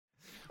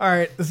All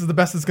right, this is the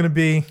best it's going to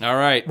be. All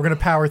right. We're going to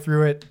power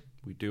through it.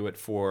 We do it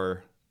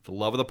for the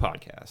love of the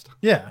podcast.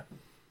 Yeah.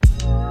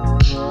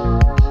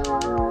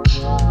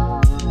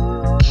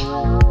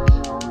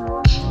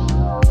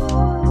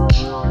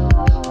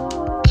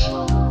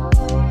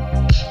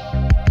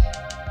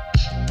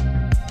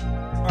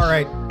 All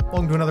right,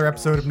 welcome to another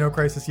episode of No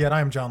Crisis Yet.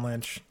 I am John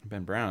Lynch.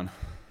 Ben Brown.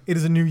 It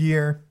is a new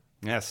year.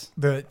 Yes.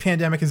 The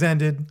pandemic has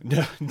ended.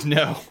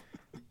 No.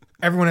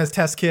 Everyone has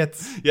test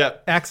kits.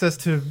 Yep. Access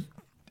to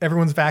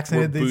everyone's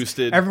vaccinated. We're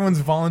boosted. Everyone's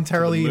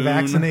voluntarily to the moon.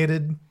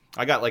 vaccinated.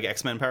 I got like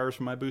X-Men powers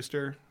from my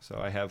booster, so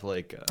I have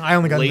like I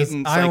only got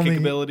latent psychic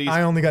abilities.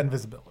 I only got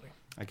invisibility.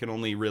 I can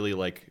only really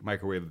like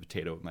microwave a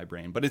potato with my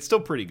brain, but it's still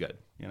pretty good,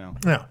 you know.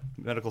 Yeah.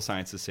 Medical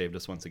science has saved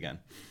us once again.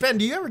 Ben,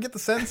 do you ever get the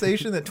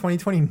sensation that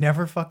 2020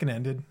 never fucking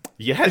ended?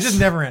 Yes. It just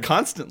never ended.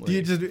 Constantly.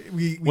 You just,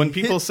 we when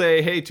people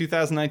say, hey,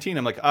 2019,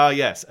 I'm like,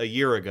 yes, a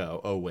year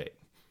ago. Oh, wait.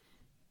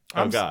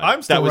 Oh, God.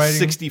 I'm still that was writing,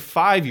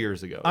 65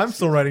 years ago. I'm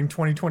still writing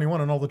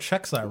 2021 on all the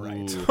checks I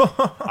write.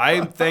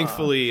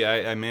 Thankfully,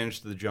 I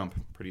managed the jump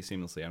pretty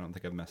seamlessly. I don't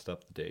think I've messed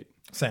up the date.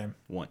 Same.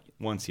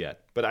 Once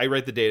yet. But I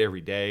write the date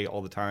every day,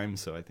 all the time,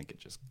 so I think it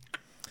just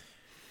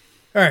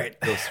all right.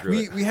 goes through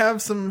it. We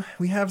have some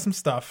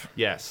stuff.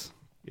 Yes.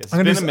 It's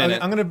I'm been a minute.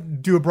 gonna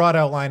do a broad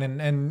outline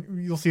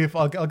and you'll see if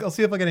I'll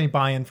see if I get any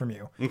buy-in from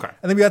you. Okay.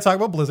 And then we gotta talk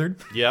about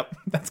Blizzard. Yep.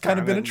 That's kind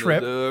of been a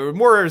trip.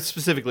 More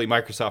specifically,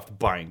 Microsoft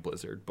buying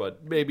Blizzard,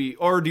 but maybe,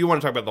 or do you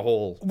want to talk about the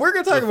whole? We're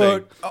gonna talk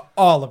about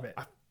all of it.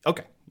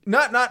 Okay.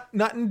 Not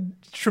in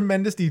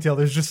tremendous detail.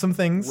 There's just some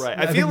things. Right.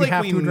 I I feel think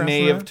like we address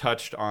may them. have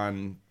touched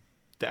on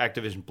the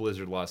Activision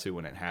Blizzard lawsuit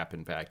when it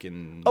happened back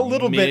in a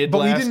little bit, but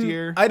last we didn't.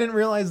 year. I didn't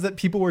realize that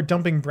people were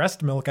dumping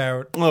breast milk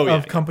out Oh, yeah,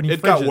 of company It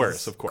fridges. got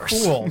worse, of course.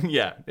 Cool.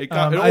 Yeah. It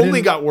I only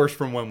didn't- got worse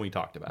from when we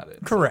talked about it.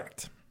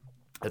 Correct.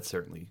 That's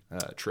certainly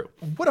true.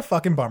 What a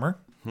fucking bummer.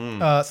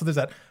 So there's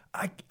that.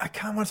 I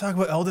kind of want to talk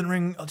about Elden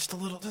Ring just a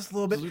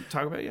little bit.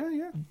 Talk about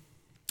yeah.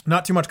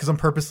 Not too much because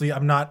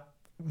I'm not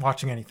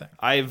watching anything.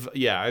 I've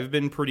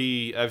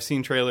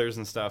seen trailers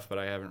and stuff, but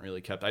I haven't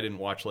really kept. I didn't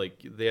watch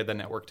they had the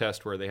network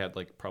test where they had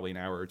like probably an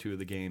hour or two of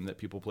the game that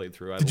people played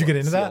through. Did you get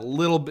into that? A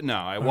little bit. No,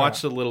 I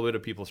watched a little bit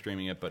of people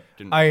streaming it, but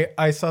didn't.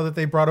 I saw that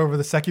they brought over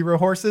the Sekiro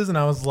horses, and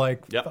I was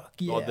like, Yep. fuck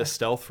yeah. Well, the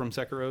stealth from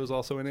Sekiro is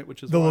also in it,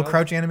 which is The wild. little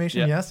crouch animation,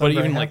 Yeah. yes. But I'm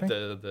very even like happy.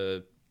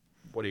 the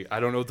what do you? I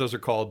don't know what those are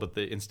called, but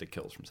the insta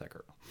kills from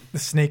Sekiro. The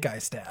snake eye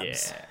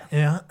stabs.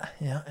 Yeah.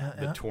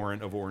 The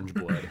torrent of orange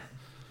blood.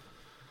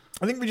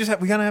 I think we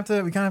kind of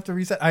have to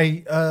reset.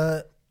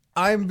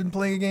 I've been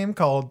playing a game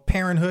called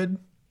Parenthood.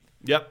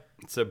 Yep.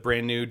 It's a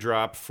brand new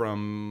drop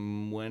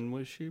from when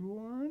was she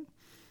born?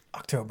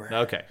 October.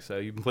 Okay, so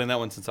you've been playing that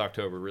one since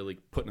October, really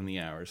putting in the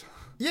hours.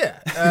 Yeah.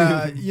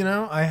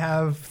 I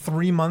have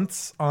 3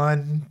 months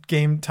on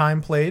game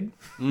time played.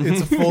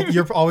 It's a full.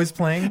 You're always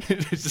playing.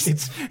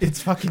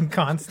 It's fucking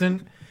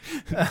constant.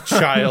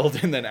 Child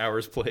and then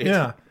hours played.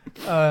 Yeah.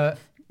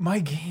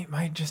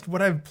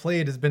 What I've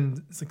played has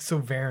been like so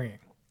varying.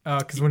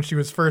 Because when she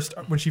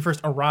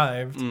first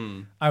arrived,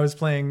 I was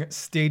playing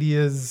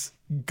Stadia's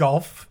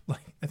golf. Like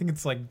I think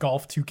it's like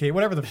Golf 2K,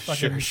 whatever the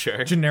fucking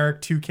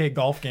generic 2K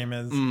golf game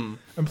is. I'm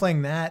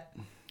playing that.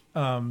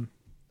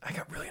 I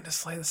got really into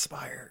Slay the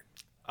Spire.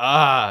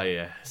 Ah,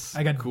 yes.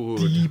 I got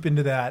deep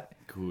into that.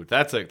 Good.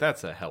 That's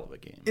a hell of a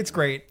game. It's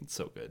great. It's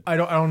so good. I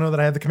don't know that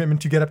I have the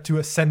commitment to get up to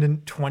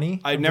Ascendant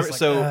 20. I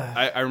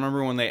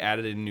remember when they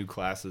added in new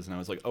classes, and I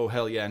was like, oh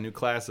hell yeah, new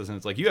classes, and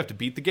it's like you have to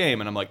beat the game,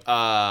 and I'm like,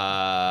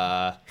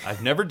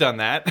 I've never done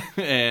that,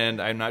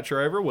 and I'm not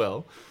sure I ever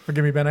will.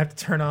 Forgive me, Ben. I have to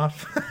turn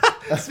off.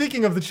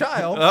 Speaking of the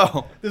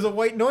child, there's a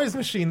white noise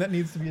machine that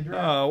needs to be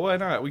addressed. Oh, why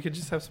not? We could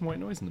just have some white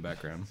noise in the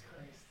background.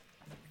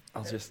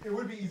 It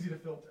would be easy to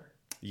filter.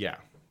 Yeah.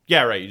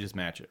 Yeah, right. You just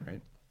match it,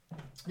 right?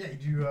 Yeah,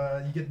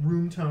 you get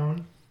room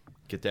tone.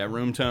 Get that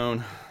room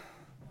tone.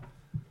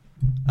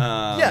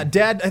 I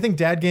think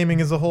dad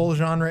gaming is a whole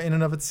genre in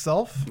and of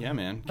itself. Yeah,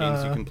 man.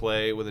 Games you can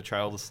play with a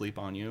child asleep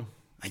on you.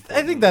 I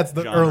think that's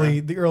the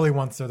early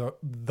ones are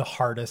the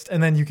hardest,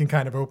 and then you can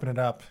kind of open it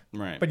up.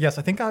 Right. But yes,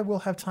 I think I will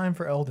have time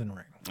for Elden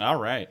Ring. All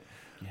right.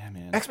 Yeah,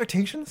 man.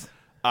 Expectations?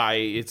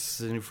 It's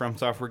a new From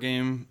Software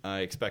game. I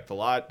expect a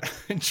lot,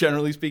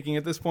 generally speaking,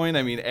 at this point.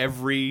 I mean,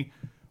 every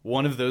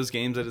one of those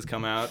games that has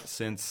come out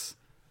since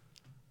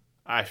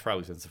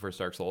the first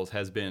Dark Souls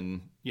has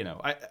been,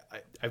 I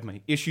have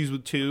my issues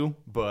with 2,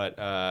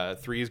 but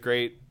 3 is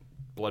great.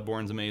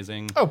 Bloodborne's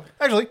amazing. Oh,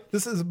 actually,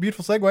 this is a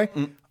beautiful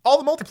segue.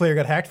 All the multiplayer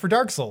got hacked for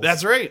Dark Souls.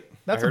 That's right.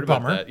 That's I heard a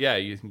bummer. about that. Yeah,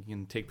 you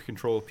can take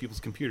control of people's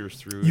computers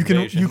through you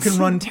invasions. can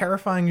run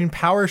terrifying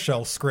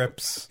PowerShell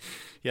scripts.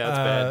 Yeah, that's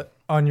bad.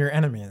 On your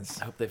enemies.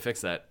 I hope they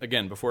fix that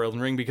again before Elden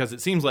Ring, because it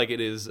seems like it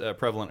is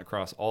prevalent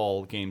across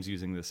all games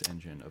using this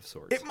engine of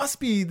sorts. It must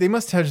be. They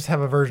must just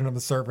have a version of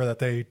the server that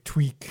they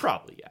tweak.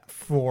 Probably, yeah.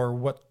 For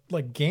what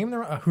game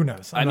they're? Who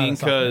knows? I mean,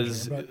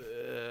 because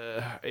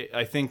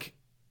I think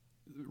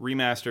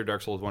remastered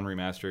Dark Souls 1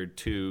 remastered,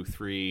 2,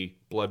 3,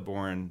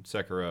 Bloodborne,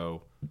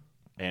 Sekiro,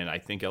 and I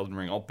think Elden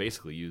Ring all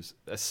basically use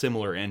a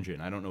similar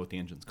engine. I don't know what the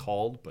engine's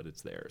called, but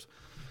it's theirs.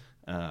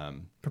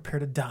 Prepare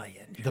to die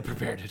engine. The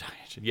prepare to die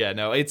engine. Yeah,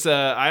 no, it's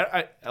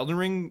Elden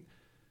Ring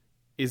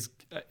is,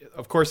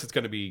 of course, it's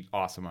going to be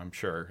awesome. I'm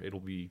sure it'll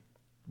be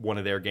one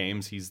of their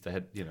games. He's the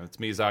head, it's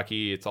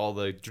Miyazaki. It's all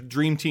the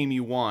dream team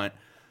you want.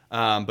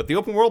 But the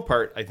open world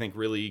part, I think,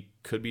 really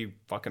could be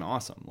fucking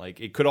awesome. Like,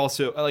 it could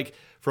also, like,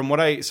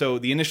 so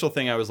the initial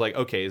thing I was like,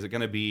 okay, is it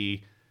going to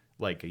be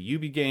like a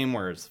Ubi game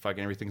where it's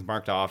fucking everything's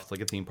marked off, it's like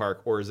a theme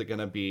park, or is it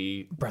going to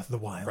be Breath of the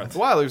Wild? Breath of the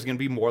Wild is going to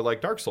be more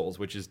like Dark Souls,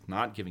 which is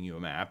not giving you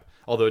a map,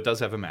 although it does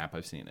have a map.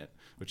 I've seen it,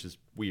 which is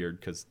weird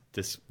because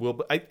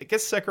I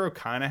guess Sekiro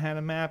kind of had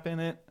a map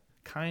in it.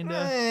 Kind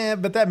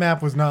of, but that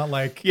map was not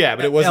like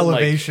but it wasn't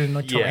elevation,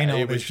 like terrain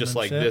elevation. It was just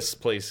like shit. This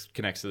place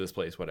connects to this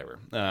place, whatever.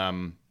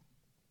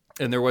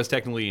 And there was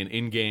technically an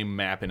in-game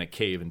map in a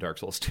cave in Dark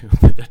Souls 2,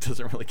 but that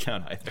doesn't really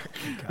count either.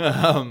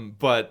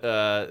 But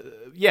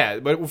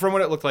from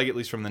what it looked like, at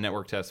least from the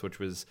network test, which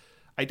was,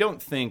 I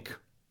don't think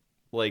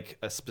like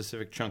a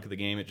specific chunk of the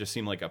game. It just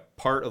seemed like a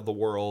part of the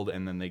world,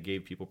 and then they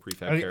gave people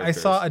prefab characters. I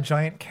saw a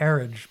giant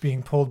carriage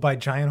being pulled by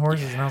giant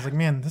horses, and I was like,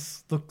 man,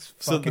 this looks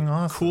fucking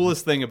awesome.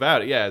 Coolest thing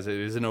about it, is it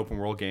is an open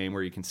world game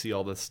where you can see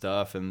all this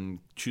stuff and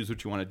choose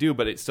what you want to do,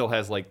 but it still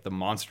has like the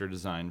monster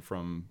design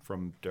from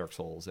Dark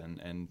Souls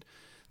and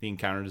the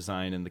encounter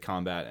design and the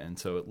combat, and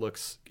so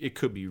it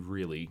could be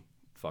really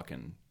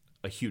fucking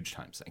a huge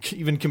time sink,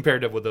 even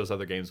compared to with those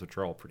other games, which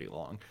are all pretty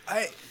long.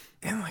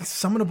 And like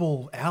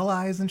summonable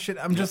allies and shit.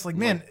 I'm just like,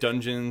 man, like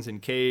dungeons and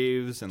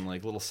caves and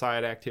like little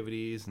side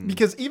activities.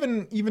 Because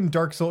even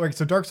Dark Souls, right,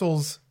 so Dark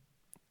Souls,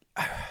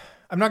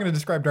 I'm not going to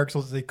describe Dark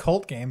Souls as a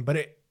cult game,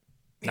 but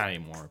not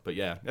anymore, but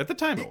yeah, at the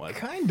time it was.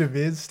 Kind of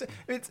is.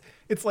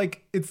 It's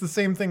like, it's the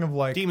same thing of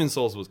like Demon's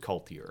Souls was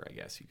cultier, I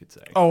guess you could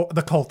say. Oh,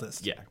 the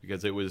cultist. Yeah,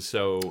 because it was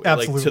so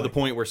Absolutely. like to the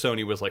point where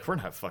Sony was like, we're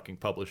not fucking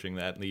publishing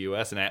that in the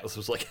US, and Atlas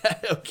was like,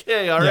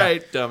 okay, all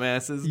right,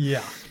 dumbasses.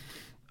 Yeah.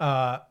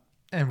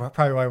 And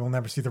probably why we'll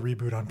never see the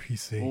reboot on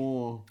PC.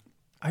 Oh.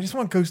 I just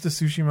want Ghost of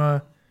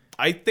Tsushima.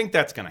 I think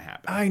that's gonna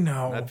happen. I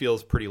know. That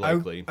feels pretty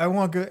likely. I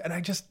want good, and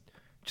I just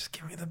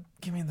give me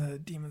the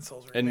Demon's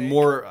Souls remake. And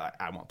more,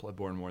 I want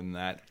Bloodborne more than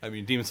that. I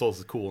mean, Demon's Souls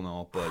is cool and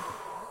all, but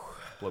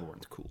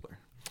Bloodborne's cooler.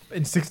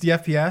 In 60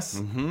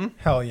 FPS? Mm-hmm.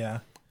 Hell yeah.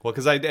 Well,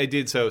 because I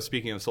did so.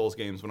 Speaking of Souls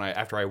games,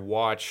 after I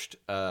watched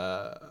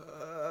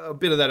a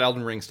bit of that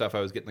Elden Ring stuff, I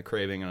was getting the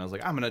craving, and I was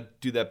like, I'm gonna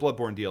do that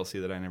Bloodborne DLC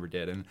that I never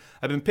did, and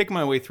I've been picking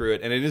my way through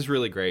it, and it is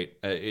really great.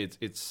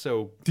 It's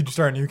so. Did you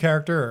start a new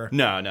character? Or?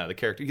 No, the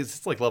character, because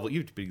it's like you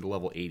have to be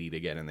level 80 to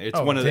get in there. It's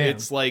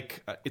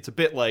it's a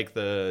bit like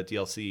the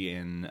DLC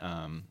in.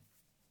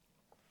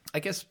 I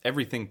guess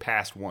everything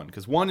past 1,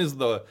 because 1 is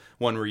the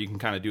one where you can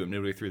kind of do it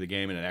midway through the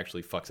game, and it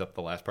actually fucks up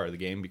the last part of the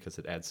game because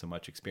it adds so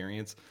much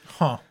experience.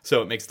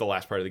 So it makes the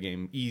last part of the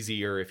game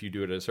easier if you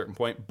do it at a certain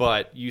point,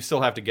 but you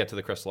still have to get to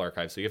the Crystal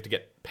Archive, so you have to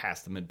get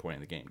past the midpoint of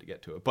the game to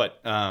get to it.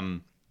 But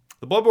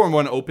the Bloodborne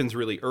one opens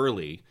really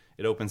early.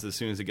 It opens as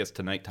soon as it gets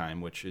to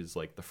nighttime, which is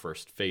like the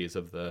first phase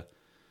of the...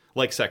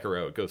 Like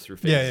Sekiro, it goes through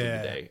phases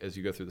of the day as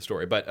you go through the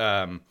story.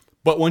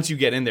 But once you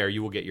get in there,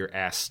 you will get your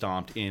ass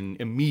stomped in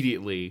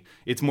immediately.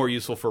 It's more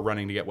useful for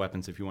running to get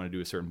weapons if you want to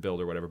do a certain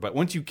build or whatever. But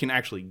once you can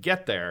actually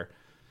get there,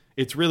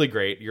 it's really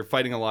great. You're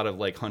fighting a lot of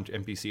like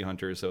NPC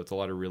hunters, so it's a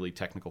lot of really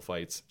technical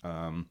fights.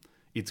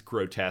 It's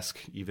grotesque,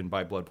 even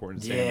by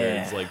Bloodborne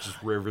standards, like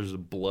just rivers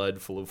of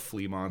blood full of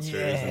flea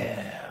monsters.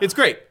 It's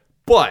great,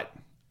 but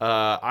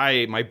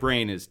my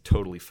brain is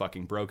totally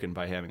fucking broken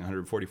by having a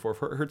 144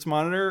 hertz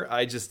monitor.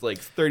 I just like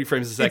 30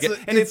 frames a second,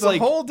 and it's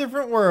like a whole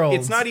different world.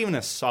 It's not even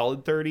a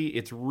solid 30.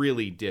 It's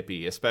really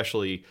dippy,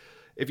 especially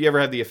if you ever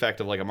have the effect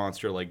of like a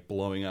monster like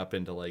blowing up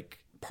into like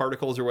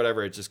particles or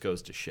whatever. It just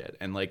goes to shit.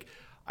 And like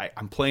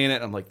I'm playing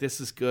it, I'm like, this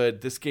is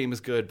good. This game is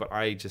good, but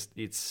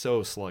it's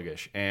so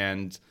sluggish.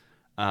 And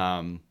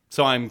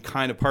so I'm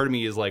kind of, part of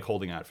me is like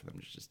holding out for them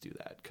to just do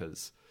that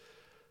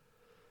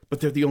but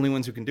they're the only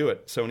ones who can do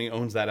it. Sony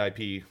owns that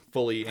IP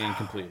fully and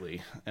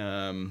completely.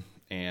 So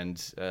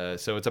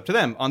it's up to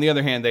them. On the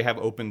other hand, they have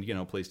opened,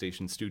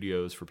 PlayStation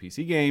Studios for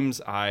PC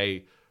games.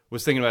 I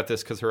was thinking about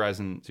this because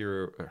Horizon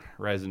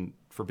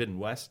Forbidden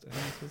West, I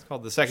think it's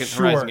called, the second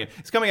Horizon game.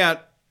 It's coming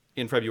out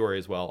in February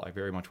as well. I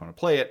very much want to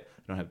play it.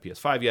 I don't have a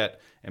PS5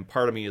 yet. And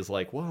part of me is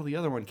like, well, the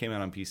other one came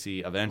out on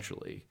PC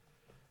eventually.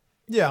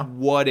 Yeah.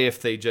 What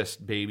if they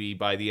just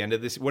by the end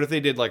of this? What if they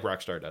did like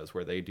Rockstar does,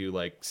 where they do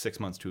like 6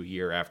 months to a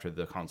year after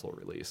the console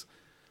release?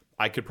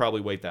 I could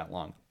probably wait that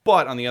long.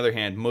 But on the other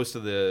hand, most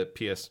of the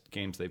PS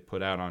games they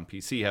put out on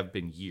PC have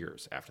been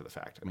years after the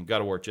fact. I mean,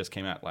 God of War just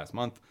came out last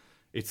month.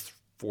 It's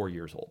 4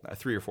 years old now,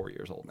 3 or 4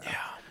 years old now.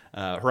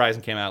 Yeah.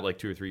 Horizon came out like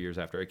 2 or 3 years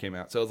after it came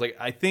out. So it's like,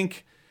 I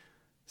think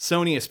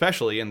Sony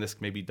especially, and this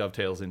maybe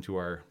dovetails into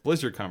our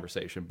Blizzard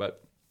conversation,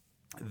 but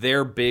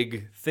their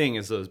big thing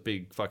is those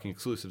big fucking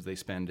exclusives they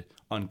spend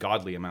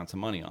ungodly amounts of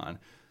money on.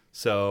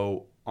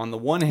 So on the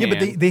one hand,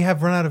 but they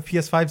have run out of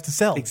PS5s to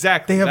sell.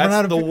 Exactly. They have That's run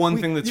out of the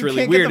one thing that's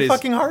really weird is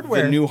fucking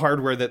hardware. The new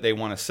hardware that they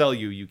want to sell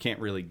you can't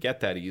really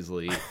get that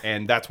easily,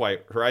 and that's why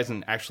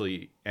Horizon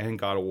actually and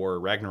God of War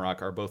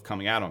Ragnarok are both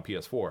coming out on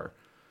PS4.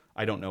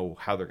 I don't know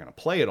how they're going to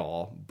play it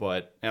all,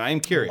 and I am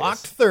curious.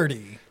 Locked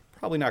 30.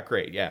 Probably not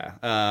great, yeah.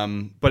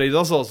 But it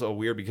is also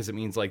weird because it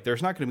means like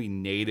there's not going to be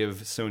native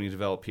Sony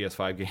developed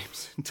PS5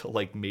 games until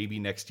like maybe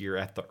next year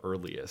at the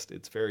earliest.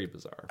 It's very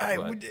bizarre.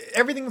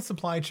 Everything in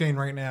supply chain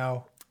right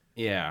now.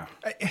 Yeah,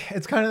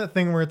 it's kind of the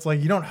thing where it's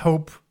like you don't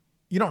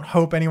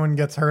hope anyone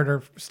gets hurt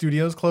or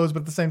studios close, but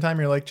at the same time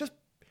you're like, just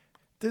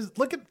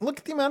look at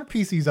the amount of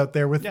PCs out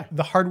there with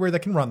the hardware that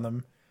can run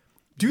them.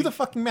 Do the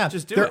fucking math.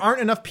 Just do there it. aren't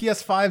enough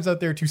PS5s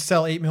out there to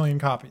sell 8 million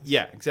copies.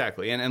 Yeah,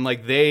 exactly. And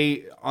like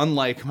they,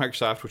 unlike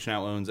Microsoft, which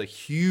now owns a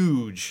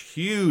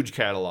huge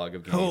catalog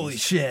of games. Holy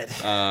shit.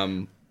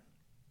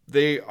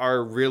 They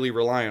are really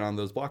relying on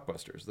those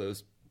blockbusters,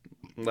 those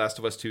Last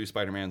of Us 2,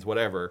 Spider-Man's,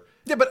 whatever.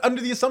 Yeah, but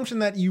under the assumption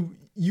that you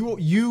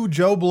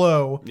Joe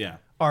Blow,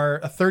 are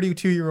a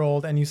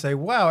 32-year-old and you say,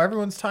 wow,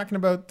 everyone's talking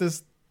about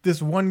this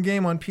one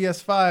game on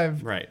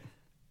PS5. Right.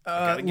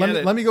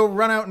 Let me go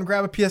run out and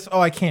grab a PS. Oh,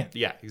 I can't.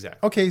 Yeah,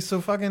 exactly. Okay, so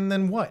fucking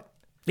then what?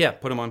 Yeah,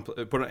 put them on,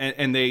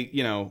 and they,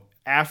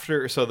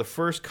 after, so the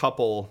first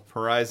couple,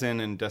 Horizon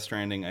and Death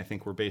Stranding, I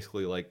think were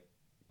basically like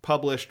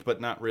published,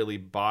 but not really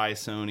by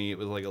Sony. It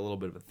was like a little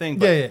bit of a thing.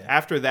 But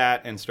after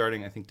that, and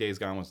starting, I think Days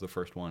Gone was the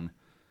first one,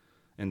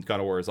 and God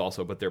of War is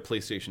also, but they're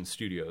PlayStation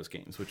Studios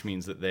games, which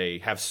means that they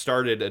have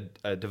started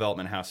a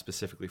development house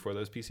specifically for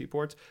those PC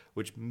ports,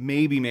 which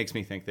maybe makes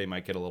me think they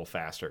might get a little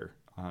faster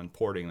on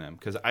porting them.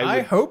 Because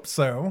I hope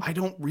so. I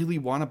don't really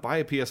want to buy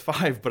a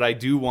PS5, but I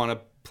do want to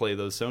play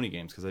those Sony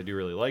games because I do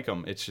really like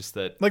them. It's just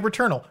that... Like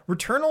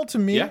Returnal to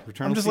me,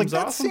 I'm just like,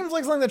 that seems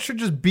like something that should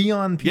just be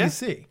on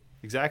PC. Yeah,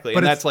 exactly. But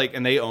and that's like,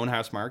 and they own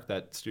Housemarque,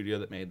 that studio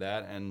that made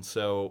that. And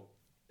so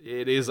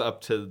it is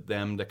up to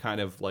them to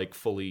kind of like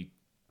fully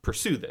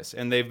pursue this.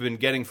 And they've been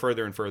getting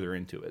further and further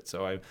into it.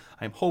 So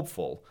I'm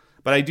hopeful.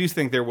 But I do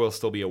think there will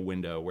still be a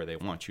window where they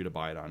want you to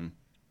buy it on...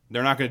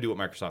 They're not going to do what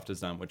Microsoft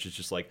has done, which is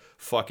just like,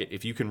 fuck it.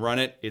 If you can run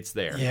it, it's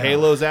there. Yeah.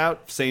 Halo's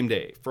out, same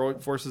day.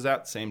 Forza's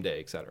out, same day,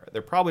 etc.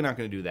 They're probably not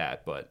going to do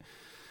that, but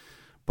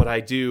I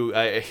do,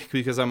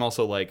 because I'm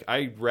also like,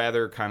 I'd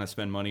rather kind of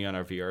spend money on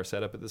our VR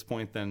setup at this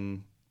point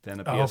than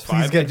a PS5.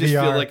 Please get I just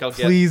VR. feel like I'll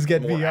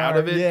get more VR out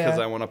of it because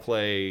I want to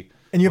play.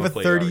 And you have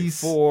a 30.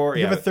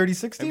 You have a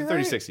 3060, right?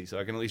 3060, so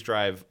I can at least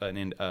drive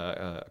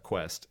a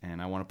Quest,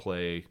 and I want to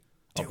play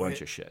a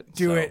bunch of shit.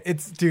 Do it.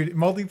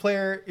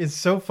 Multiplayer is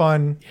so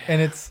fun,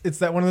 and it's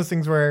that one of those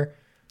things where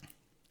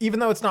even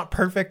though it's not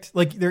perfect,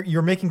 like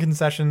you're making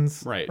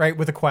concessions, right,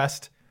 with a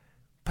Quest,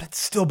 but it's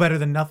still better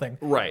than nothing.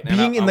 Right.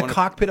 Being in the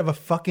cockpit of a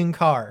fucking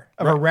car,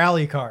 of a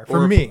rally car,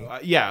 for me.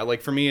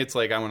 Like for me, it's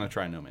like I want to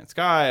try No Man's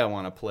Sky. I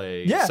want to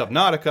play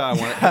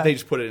Subnautica. They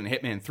just put it in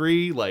Hitman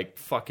 3. Like,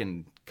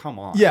 fucking, come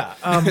on. Yeah.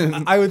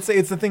 I would say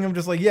it's the thing of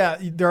just like,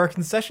 there are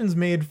concessions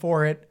made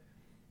for it,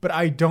 but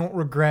I don't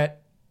regret.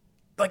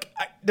 Like,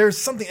 there's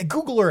something...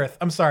 Google Earth.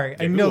 I'm sorry.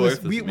 I know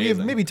this. We have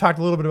maybe talked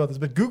a little bit about this,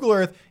 but Google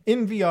Earth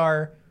in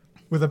VR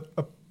with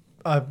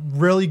a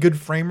really good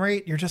frame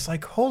rate, you're just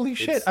like, holy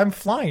shit, I'm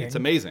flying. It's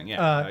amazing,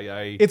 yeah.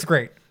 It's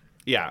great.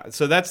 Yeah,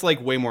 so that's like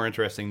way more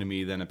interesting to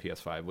me than a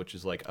PS5, which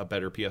is like a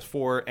better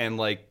PS4, and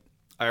like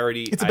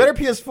it's a better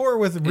PS4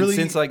 with really...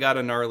 Since I got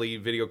a gnarly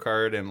video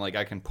card and like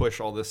I can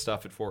push all this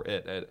stuff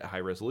at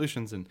high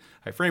resolutions and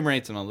high frame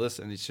rates and all this,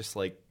 and it's just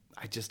like,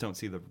 I just don't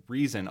see the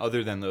reason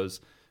other than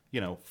those...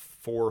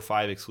 4 or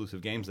 5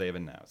 exclusive games they have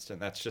announced, and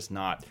that's just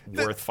not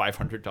worth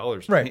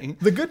 $500. Right.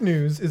 The good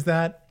news is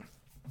that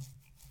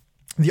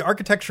the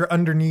architecture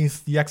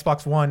underneath the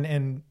Xbox One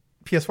and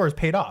PS4 is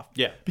paid off.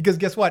 Yeah. Because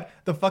guess what?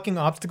 The fucking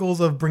obstacles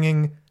of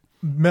bringing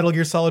Metal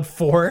Gear Solid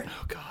 4,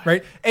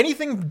 right?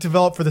 Anything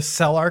developed for the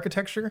Cell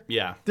architecture,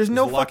 there's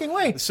no fucking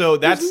way. So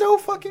there's no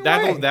fucking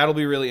way. That'll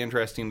be really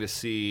interesting to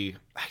see.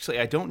 Actually,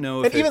 I don't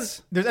know if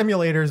there's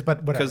emulators,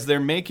 but whatever. Because they're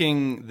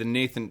making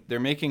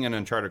an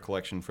Uncharted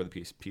collection for the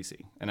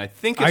PC, and I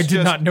think I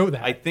did not know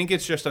that. I think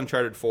it's just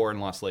Uncharted 4 and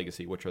Lost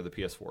Legacy, which are the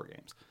PS4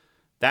 games.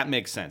 That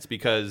makes sense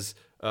because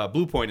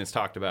Bluepoint has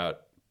talked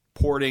about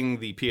porting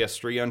the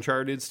PS3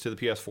 Uncharteds to the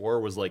PS4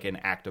 was like an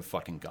act of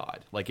fucking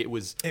God. Like it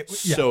was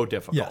so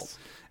difficult. Yes.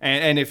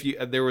 And if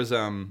you there was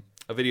a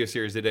video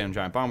series they did on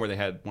Giant Bomb where they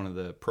had one of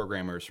the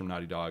programmers from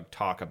Naughty Dog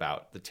talk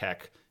about the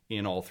tech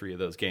in all 3 of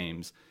those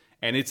games.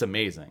 And it's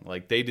amazing.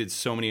 Like they did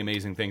so many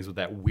amazing things with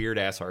that weird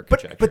ass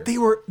architecture. But they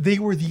were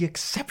the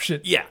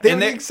exception. Yeah, they were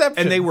the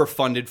exception, and they were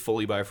funded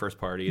fully by a first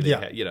party. They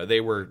had,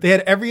 they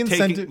had every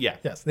incentive.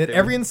 They had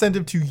every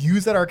incentive to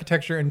use that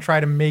architecture and try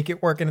to make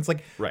it work. And it's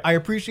like, I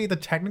appreciate the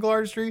technical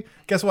artistry.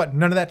 Guess what?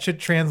 None of that shit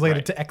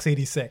translated to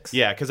x86.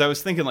 Yeah, because I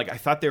was thinking like I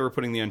thought they were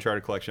putting the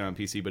Uncharted collection on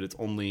PC, but it's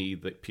only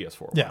the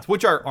PS4 ones,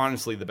 which are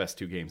honestly the best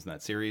 2 games in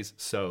that series.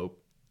 So.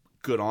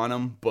 Good on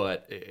them,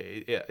 but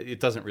it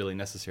doesn't really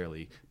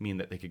necessarily mean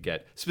that they could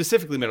get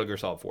specifically Metal Gear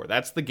Solid 4.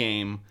 That's the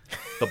game,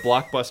 the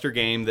blockbuster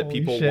game that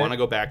people want to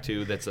go back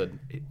to.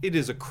 It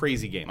is a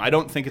crazy game. I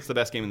don't think it's the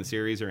best game in the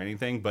series or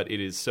anything, but it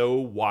is so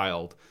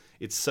wild.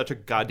 It's such a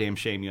goddamn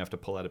shame you have to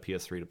pull out a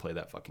PS3 to play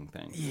that fucking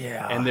thing.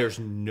 Yeah. And there's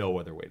no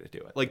other way to do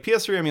it. Like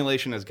PS3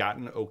 emulation has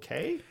gotten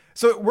okay.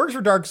 So it works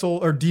for Dark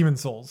Souls or Demon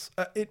Souls.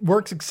 It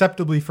works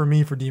acceptably for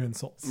me for Demon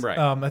Souls. Right.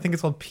 I think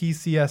it's called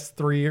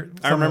PCS3 or something.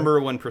 I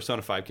remember when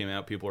Persona 5 came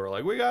out, people were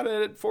like, we got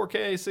it at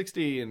 4K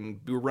 60 and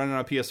we were running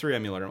on a PS3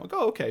 emulator. I'm like,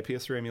 oh, okay,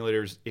 PS3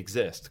 emulators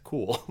exist.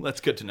 Cool. That's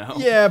good to know.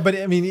 Yeah, but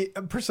I mean,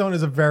 Persona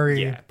is a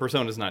very... Yeah,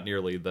 Persona's not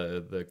nearly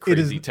the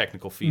crazy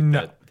technical feat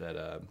that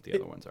the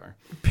other ones are.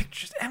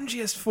 Pictures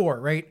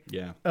MGS4, right?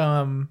 Yeah.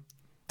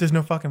 There's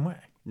no fucking way.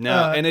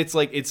 No, and it's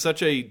like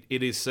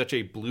it is such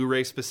a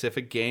Blu-ray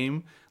specific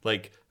game.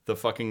 Like the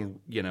fucking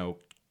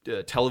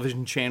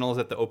television channels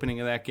at the opening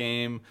of that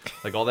game,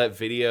 like all that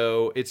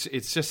video. It's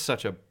just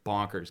such a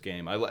bonkers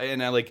game. I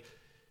like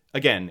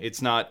again,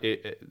 it's not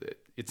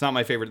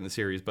my favorite in the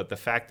series, but the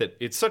fact that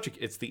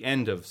it's the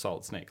end of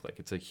Solid Snake. Like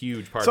it's a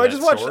huge part. So of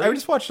that story. I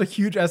just watched a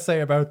huge essay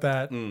about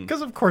that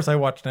because of course I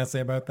watched an essay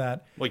about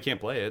that. Well, you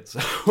can't play it, so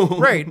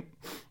right.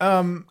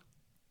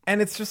 And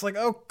it's just like,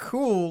 oh,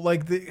 cool.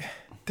 Like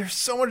there's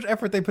so much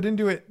effort they put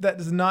into it that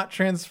does not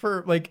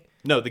transfer. Like,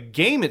 no, the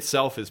game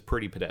itself is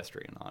pretty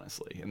pedestrian,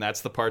 honestly, and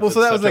that's the part that's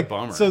such a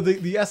bummer. So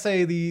the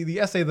essay,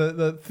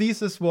 the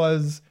thesis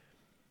was,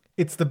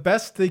 it's the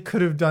best they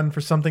could have done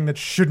for something that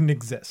shouldn't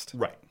exist.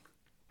 Right.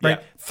 Right.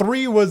 Yeah.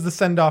 3 was the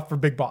send off for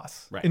Big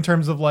Boss. Right. In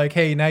terms of like,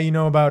 hey, now you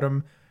know about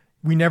him.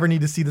 We never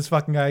need to see this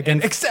fucking guy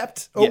again.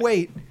 Except for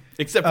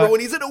when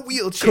he's in a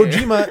wheelchair.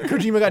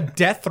 Kojima got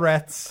death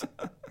threats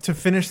to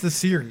finish the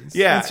series.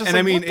 Yeah, and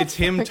I mean, it's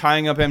him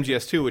tying up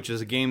MGS2, which is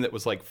a game that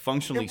was like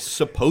functionally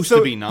supposed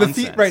to be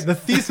nonsense.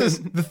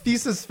 The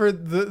thesis for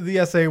the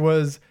essay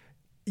was,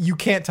 you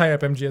can't tie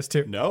up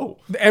MGS2. No.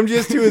 The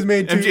MGS2 is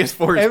made to...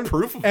 MGS4 is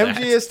proof of that.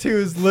 MGS2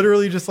 is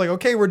literally just like,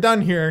 okay, we're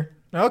done here.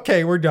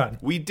 Okay, we're done.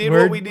 We did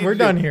what we needed. We're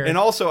done here. And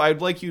also, I'd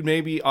like you,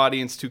 maybe,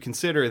 audience, to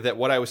consider that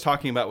what I was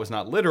talking about was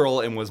not literal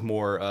and was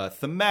more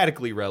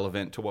thematically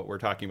relevant to what we're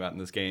talking about in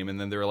this game.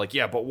 And then they were like,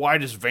 yeah, but why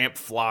does Vamp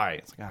fly?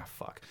 It's like,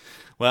 fuck.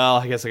 Well,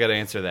 I guess I got to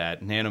answer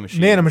that.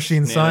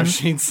 Nanomachine, son.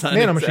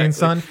 Nanomachine,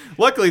 son.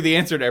 Luckily, the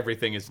answer to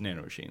everything is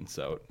Nanomachine,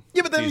 so...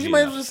 Yeah, but then you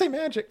might as well just say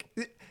magic.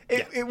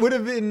 It would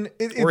have been...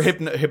 Or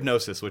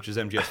hypnosis, which is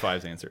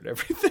MGS5's answer to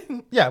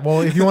everything. Yeah, well,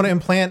 if you want to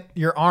implant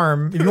your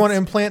arm, if you want to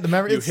implant the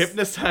memory... You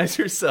hypnotize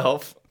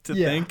yourself to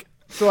think.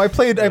 So I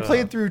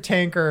played through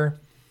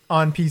Tanker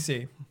on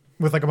PC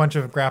with like a bunch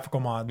of graphical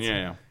mods.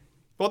 Yeah.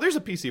 Well, there's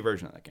a PC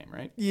version of that game,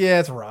 right? Yeah,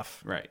 it's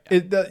rough. Right.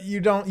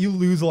 You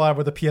lose a lot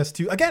with the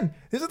PS2. Again,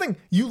 here's the thing.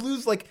 You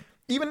lose, like,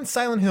 even in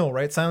Silent Hill,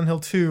 right? Silent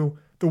Hill 2,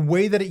 the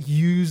way that it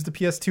used the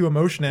PS2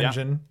 emotion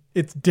engine,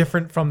 it's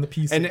different from the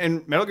PC.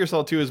 And Metal Gear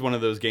Solid 2 is one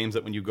of those games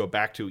that when you go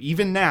back to,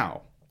 even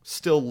now,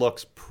 still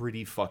looks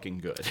pretty fucking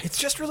good. It's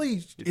just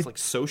really... It's like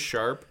so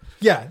sharp.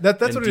 Yeah,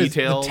 that's what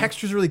detailed. It is. The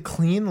texture's really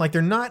clean. Like,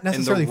 they're not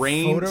necessarily and the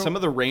rain, photo. Some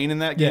of the rain in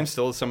that game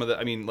still is some of the...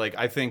 I mean, like,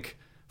 I think...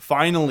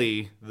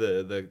 Finally,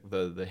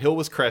 the hill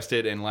was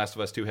crested, and Last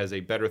of Us 2 has a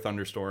better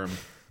thunderstorm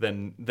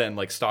than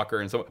like Stalker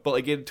and so. But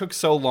like it took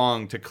so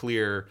long to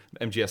clear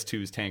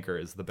MGS2's Tanker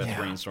as the best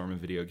rainstorm in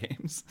video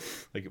games.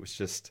 Like it was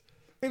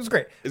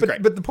great.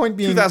 But the point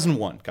being,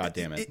 2001. God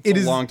damn it! It's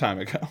a long time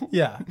ago.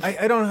 Yeah,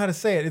 I don't know how to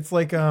say it. It's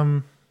like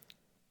if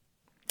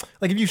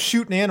you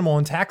shoot an animal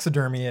and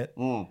taxidermy it,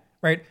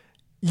 right?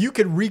 You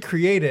could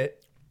recreate it.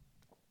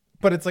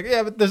 But it's like,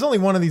 yeah, but there's only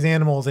one of these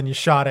animals and you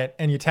shot it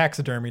and you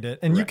taxidermied it.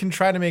 And you can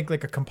try to make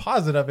like a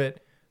composite of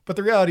it. But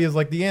the reality is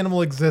like the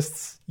animal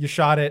exists. You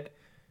shot it.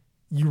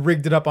 You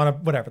rigged it up on a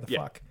whatever the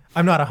fuck.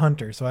 I'm not a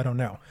hunter, so I don't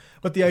know.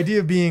 But the idea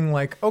of being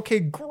like, okay,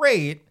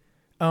 great.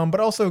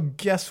 But also,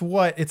 guess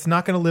what? It's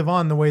not going to live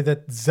on the way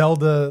that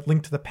Zelda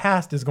Link to the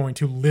Past is going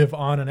to live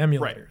on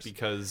emulators.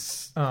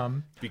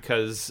 Right,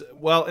 because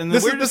well, and the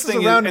weirdest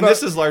thing is, and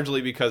this is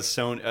largely because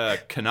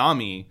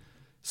Konami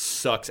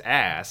sucks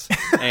ass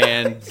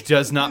and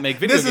does not make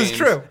video games. This is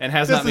true. And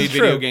has not made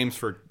video games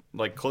for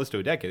like close to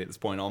a decade at this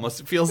point almost.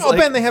 It feels like. Oh,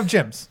 Ben, they have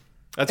gyms.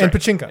 That's and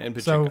right.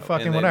 Pachinko. So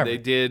fucking whatever. They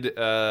did,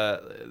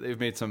 they've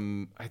made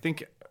some, I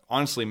think,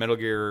 honestly, Metal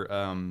Gear,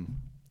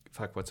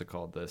 what's it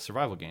called? The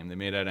survival game they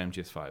made out of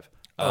MGS5.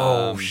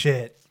 Oh,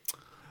 shit.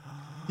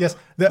 Yes,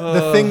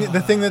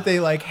 the thing that they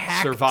like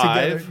hacked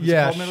Survive. together.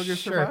 Yeah, Metal Gear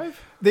Survive.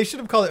 They should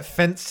have called it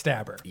Fence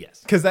Stabber.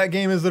 Yes, because that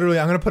game is literally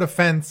I'm going to put a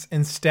fence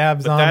and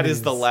stab zombies. That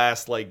is the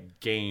last like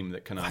game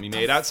that Konami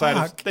made outside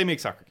of. They make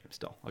soccer games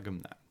still. I'll give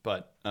them that.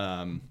 But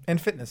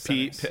and fitness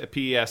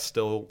PES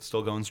still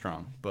going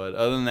strong. But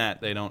other than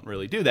that, they don't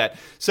really do that.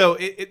 So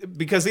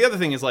because the other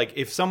thing is like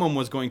if someone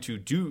was going to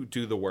do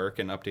the work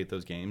and update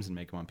those games and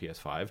make them on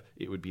PS5,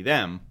 it would be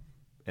them.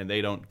 And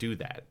they don't do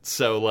that.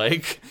 So,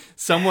 like,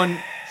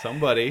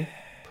 somebody,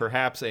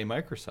 perhaps a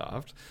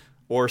Microsoft,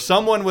 or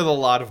someone with a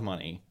lot of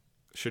money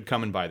should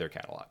come and buy their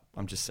catalog.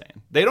 I'm just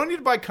saying. They don't need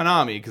to buy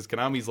Konami, because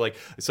Konami's like,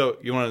 so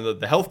you want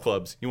the health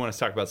clubs, you want us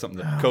to talk about something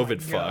that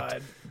COVID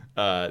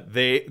fucked.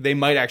 They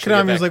might actually...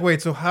 Konami's like,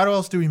 wait, so how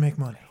else do we make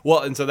money? Well,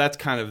 and so that's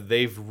kind of...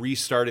 They've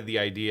restarted the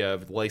idea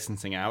of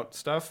licensing out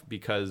stuff,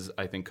 because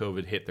I think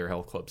COVID hit their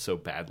health clubs so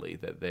badly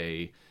that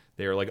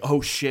they're like, oh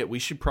shit, we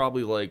should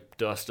probably like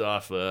dust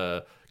off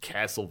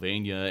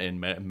Castlevania and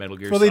Metal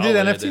Gear. Well, they Solid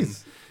did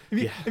NFTs.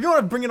 If you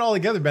want to bring it all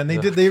together, Ben, they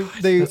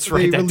released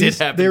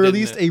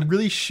a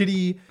really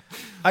shitty.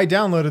 I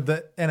downloaded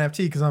the NFT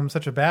because I'm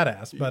such a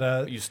badass,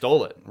 but you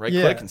stole it.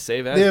 Click and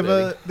save as.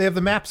 They have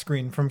the map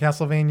screen from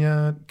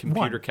Castlevania.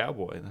 Computer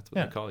Cowboy. That's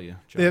what they call you,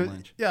 John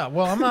Lynch. Yeah.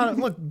 Well, I'm not.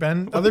 Look,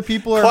 Ben. Other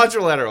people are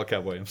Quadrilateral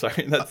Cowboy. I'm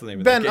sorry, that's the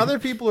name of Ben. the game. Other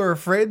people are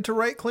afraid to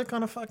right click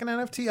on a fucking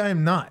NFT. I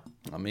am not.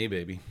 Not me,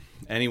 baby.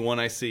 Anyone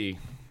I see,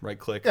 right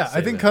click. Yeah,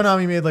 I think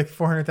Konami made like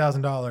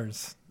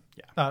 $400,000.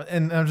 Yeah,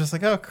 and I'm just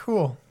like, oh,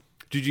 cool.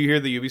 Did you hear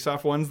the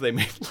Ubisoft ones? They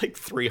made like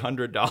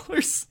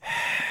 $300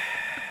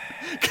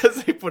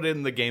 because they put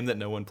in the game that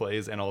no one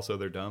plays, and also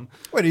they're dumb.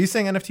 Wait, are you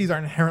saying NFTs are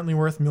inherently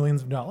worth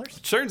millions of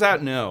dollars? Turns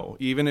out, no.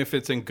 Even if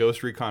it's in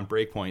Ghost Recon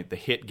Breakpoint, the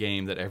hit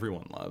game that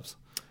everyone loves.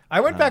 I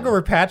went back over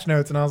patch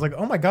notes and I was like,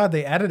 oh my god,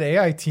 they added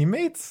AI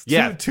teammates?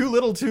 Yeah. Too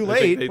little, too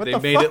late. They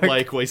made it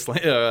like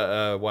Wasteland,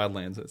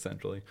 Wildlands,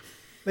 essentially.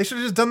 They should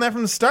have just done that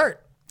from the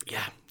start.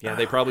 Yeah,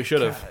 they probably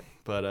should have.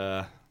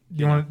 But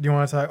do you want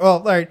to talk? Well,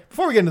 all right.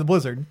 Before we get into the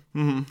Blizzard,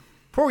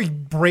 before we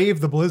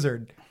brave the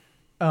Blizzard,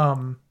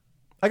 I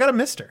got a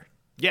Mister.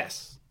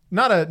 Yes.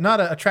 Not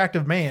a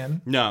attractive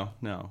man. No.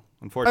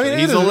 Unfortunately,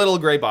 he's a little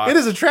gray box. It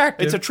is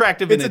attractive. It's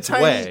attractive in its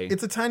way.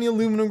 It's a tiny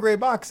aluminum gray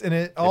box,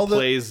 and all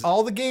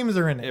the games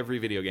are in it. Every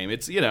video game.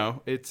 It's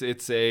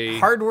it's a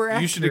hardware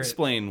accurate. You should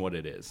explain what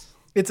it is.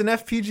 It's an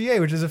FPGA,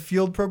 which is a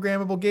field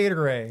programmable gate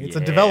array. It's a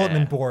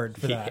development board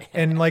for that,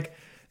 and like.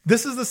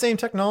 This is the same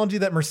technology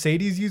that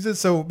Mercedes uses.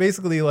 So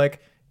basically,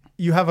 like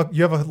you have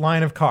a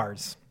line of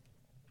cars,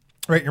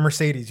 right? Your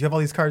Mercedes. You have all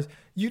these cars.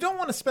 You don't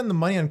want to spend the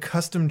money on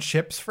custom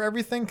chips for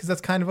everything because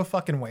that's kind of a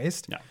fucking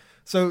waste. No.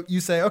 So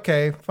you say,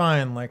 okay,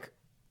 fine. Like,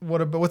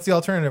 what's the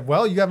alternative?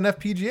 Well, you have an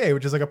FPGA,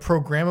 which is like a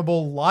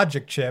programmable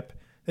logic chip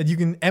that you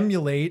can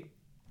emulate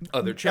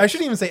other chips. I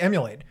shouldn't even say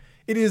emulate.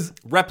 It is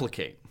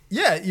replicate.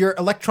 Yeah, your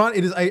electron.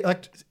 It is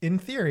in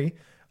theory.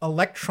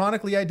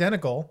 Electronically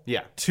identical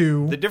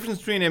to the difference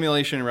between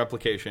emulation and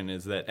replication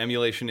is that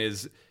emulation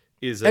is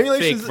a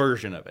fake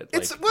version of it.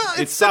 It's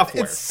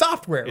software. It's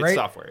software, right? It's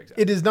software,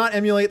 exactly. It does not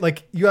emulate,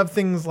 like you have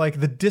things like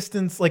the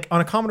distance, like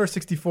on a Commodore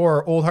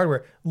 64 old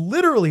hardware,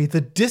 literally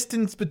the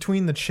distance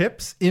between the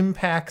chips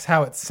impacts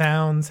how it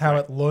sounds, how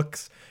it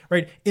looks,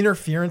 right?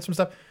 Interference from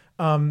stuff.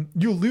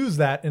 You lose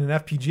that in an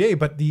FPGA,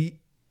 but the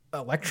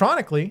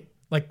electronically,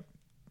 like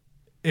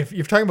if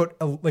you're talking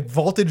about like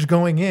voltage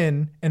going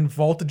in and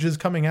voltages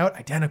coming out,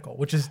 identical,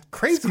 which is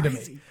crazy to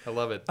me. I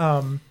love it.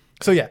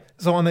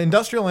 So on the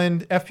industrial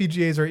end,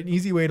 FPGAs are an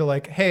easy way to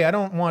like, hey, I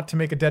don't want to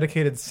make a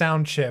dedicated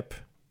sound chip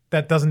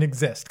that doesn't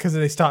exist because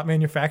they stopped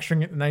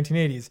manufacturing it in the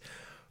 1980s.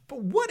 But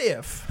what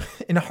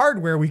if in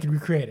hardware we could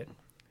recreate it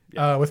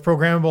with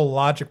programmable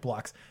logic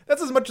blocks?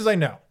 That's as much as I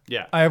know.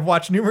 Yeah. I have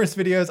watched numerous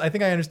videos. I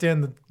think I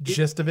understand the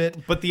gist of it.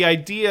 But the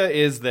idea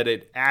is that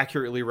it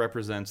accurately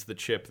represents the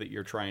chip that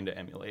you're trying to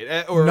emulate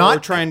or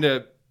trying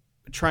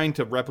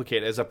to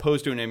replicate, as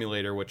opposed to an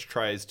emulator which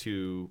tries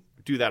to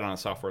do that on a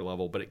software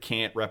level, but it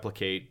can't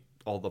replicate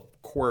all the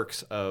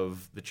quirks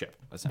of the chip,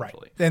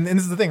 essentially. Right. And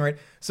this is the thing, right?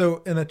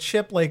 So in a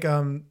chip like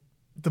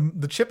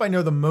the chip I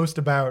know the most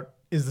about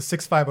is the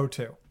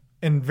 6502.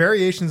 And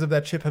variations of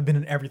that chip have been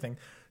in everything.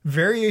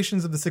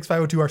 Variations of the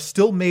 6502 are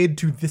still made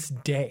to this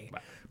day.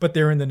 Right. But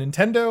they're in the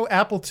Nintendo,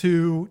 Apple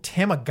II,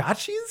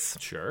 Tamagotchis.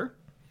 Sure.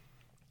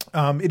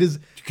 It is.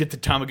 Did you get the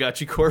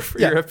Tamagotchi core for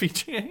your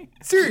FPGA?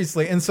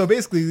 Seriously. And so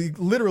basically,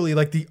 literally,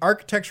 like the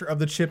architecture of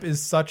the chip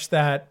is such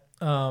that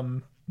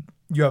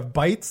you have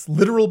bytes,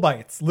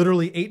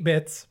 literally 8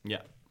 bits.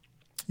 Yeah.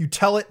 You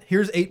tell it,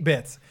 here's 8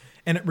 bits,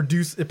 and it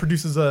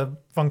produces a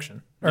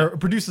function or it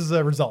produces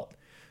a result.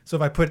 So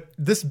if I put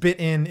this bit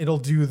in, it'll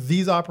do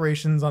these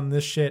operations on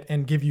this shit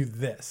and give you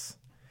this.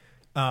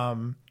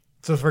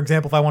 So for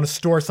example, if I want to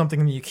store something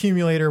in the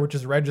accumulator, which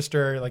is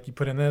register, like you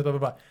put in this, blah, blah,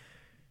 blah.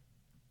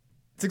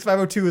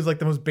 6502 is like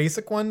the most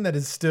basic one that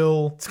is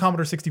still, it's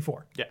Commodore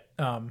 64.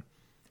 Yeah.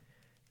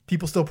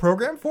 People still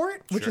program for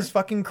it, which is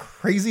fucking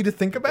crazy to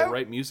think about. People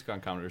write music on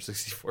Commodore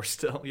 64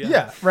 still. Yeah.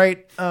 Yeah,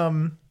 right.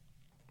 Because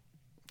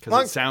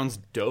it sounds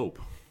dope.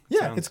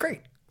 It's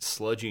great.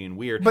 Sludgy and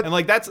weird. But, and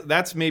like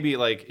that's maybe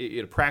like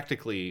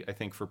practically, I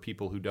think, for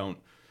people who don't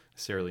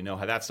necessarily know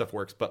how that stuff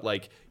works, but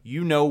like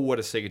you know what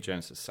a Sega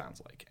Genesis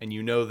sounds like, and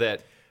you know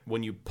that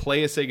when you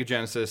play a Sega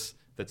Genesis,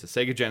 that's a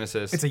Sega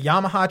Genesis. It's a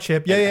Yamaha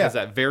chip. It has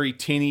that very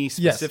tinny,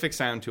 specific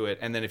sound to it.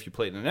 And then if you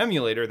play it in an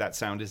emulator, that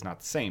sound is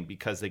not the same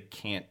because they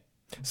can't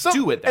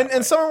do it that way.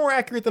 And some are more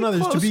accurate than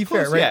others, to be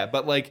fair, right? Yeah,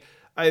 but like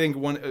I think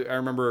I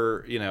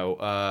remember,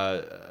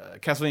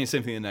 Castlevania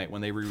Symphony of the Night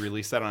when they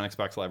re-released that on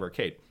Xbox Live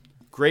Arcade.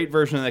 Great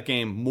version of that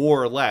game,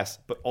 more or less,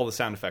 but all the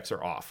sound effects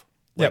are off.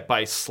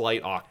 By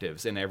slight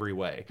octaves in every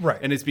way. Right.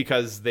 And it's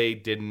because they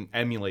didn't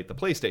emulate the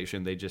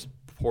PlayStation. They just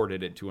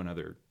ported it to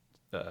another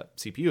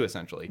CPU,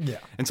 essentially. Yeah.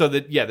 And so,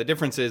 the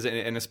difference is,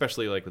 and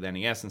especially like with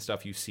NES and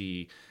stuff, you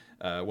see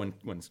when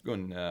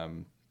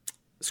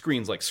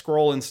screens like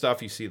scroll and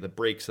stuff, you see the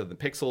breaks of the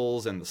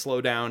pixels and the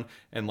slowdown.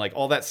 And like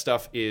all that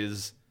stuff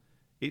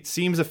it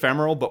seems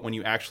ephemeral, but when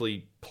you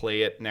actually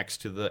play it next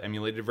to the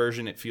emulated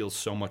version, it feels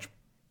so much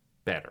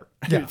better.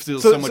 Yeah. It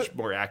feels so much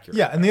more accurate.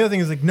 Yeah, and the other thing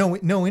is like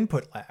no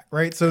input lag,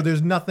 right? So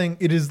there's nothing.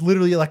 It is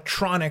literally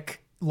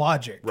electronic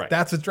logic. Right.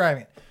 That's what's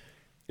driving it.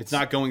 It's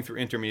not going through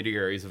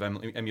intermediaries of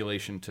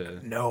emulation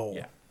to... No.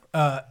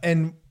 Yeah.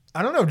 And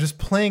I don't know, just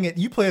playing it,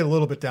 you play it a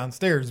little bit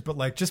downstairs, but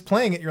like just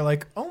playing it, you're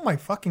like, oh my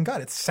fucking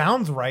God, it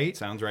sounds right. It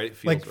sounds right. It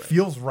feels like, right.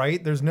 feels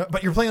right. There's no,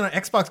 but you're playing on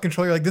an Xbox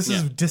controller. You're like, this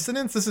is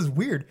dissonance. This is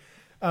weird.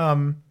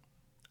 I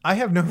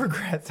have no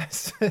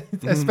regrets.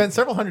 I spent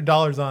several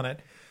 $100s on it.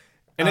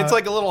 And it's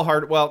like a little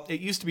hard. Well, it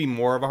used to be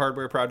more of a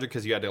hardware project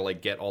because you had to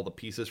like get all the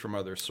pieces from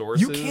other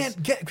sources. You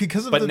can't get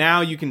because of But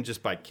now you can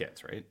just buy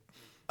kits, right?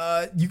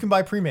 You can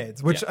buy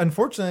pre-mades, which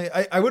unfortunately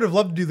I would have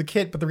loved to do the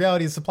kit, but the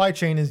reality is supply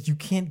chain is you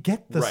can't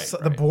get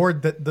the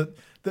board that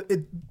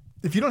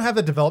if you don't have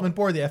the development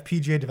board, the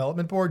FPGA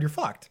development board, you're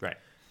fucked. Right.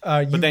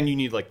 But then you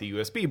need like the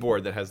USB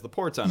board that has the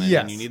ports on it,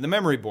 Yes. and you need the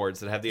memory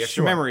boards that have the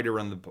extra memory to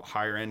run the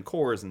higher end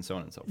cores and so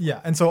on and so forth. Yeah,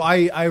 and so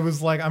I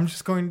was like, I'm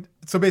just going.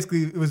 So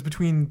basically, it was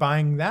between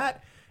buying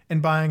that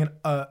and buying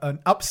an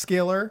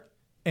upscaler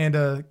and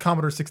a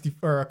Commodore 60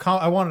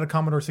 I wanted a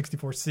Commodore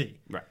 64C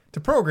to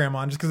program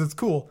on just because it's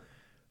cool.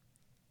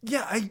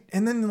 Yeah,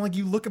 and then like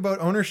you look about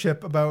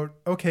ownership about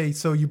okay,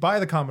 so you buy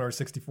the Commodore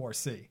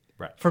 64C.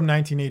 Right. From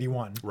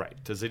 1981. Right.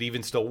 Does it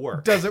even still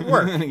work? Does it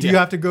work? Do you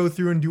have to go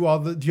through and do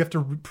do you have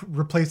to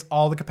replace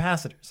all the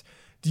capacitors?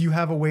 Do you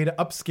have a way to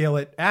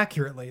upscale it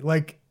accurately?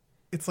 Like,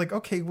 it's like,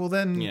 okay, well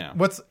then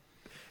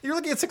you're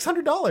looking at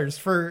 $600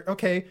 for,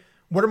 okay,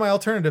 what are my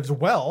alternatives?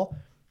 Well,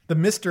 the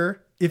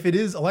Mister, if it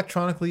is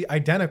electronically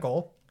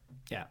identical,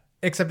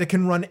 except it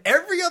can run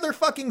every other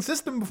fucking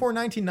system before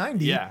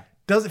 1990.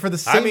 Does it for the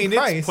same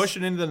price. It's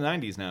pushing into the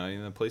 90s now.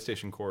 The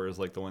PlayStation Core is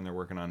like the one they're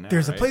working on now.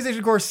 There's a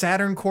PlayStation Core,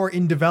 Saturn Core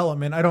in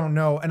development. I don't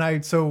know.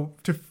 And to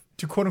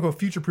quote unquote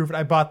future proof it,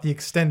 I bought the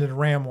extended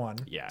RAM one.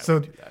 Yeah.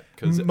 So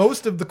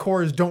most of the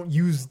cores don't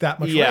use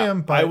that much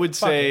RAM. But I would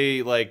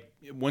say like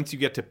once you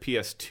get to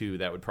PS2,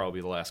 that would probably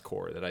be the last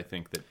core that I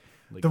think that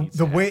like,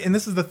 the way. And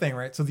this is the thing,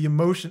 right? So the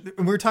emotion.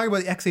 And we were talking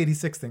about the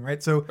x86 thing,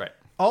 right? So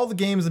all the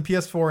games in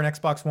PS4 and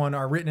Xbox One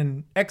are written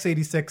in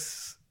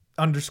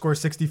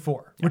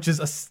x86_64, which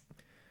is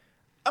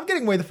I'm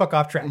getting way the fuck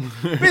off track.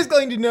 Basically,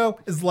 all you need to know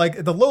is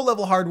like the low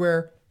level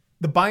hardware,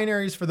 the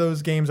binaries for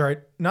those games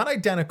are not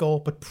identical,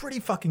 but pretty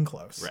fucking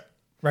close.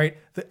 Right?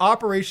 The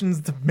operations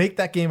to make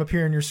that game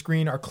appear on your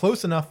screen are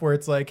close enough where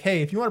it's like,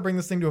 hey, if you want to bring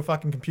this thing to a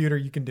fucking computer,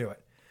 you can do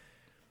it.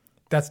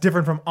 That's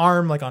different from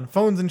ARM, like on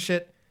phones and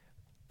shit.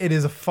 It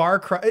is a far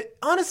cry.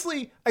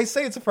 Honestly, I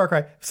say it's a far cry.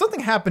 If something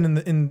happened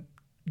in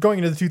going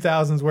into the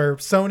 2000s where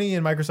Sony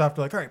and Microsoft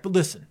are like, all right, but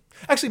listen.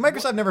 Actually,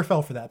 Microsoft never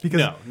fell for that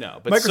because no.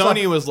 But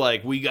Sony was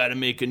like, we got to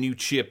make a new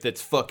chip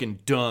that's fucking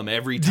dumb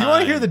every time. Do you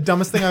want to hear the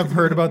dumbest thing I've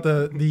heard about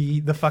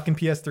the fucking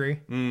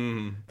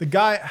PS3? The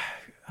guy,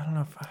 I don't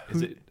know if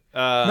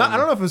I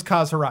don't know if it was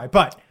Kaz Hirai,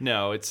 but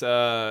no, it's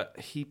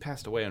he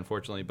passed away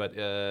unfortunately. But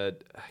God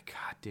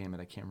damn it,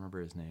 I can't remember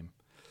his name.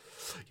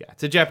 Yeah,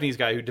 it's a Japanese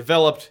guy who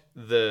developed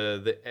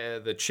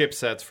the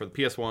chipsets for the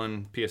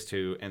PS1,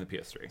 PS2, and the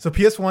PS3. So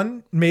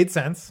PS1 made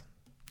sense,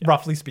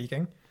 roughly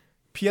speaking.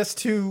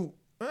 PS2.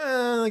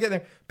 Get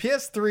there.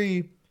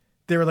 PS3,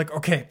 they were like,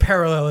 okay,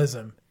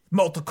 parallelism,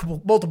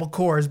 multiple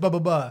cores, blah blah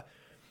blah.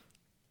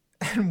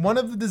 And one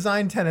of the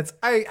design tenets,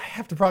 I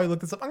have to probably look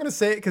this up. I'm going to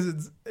say it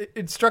because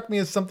it struck me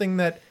as something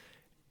that,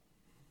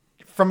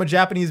 from a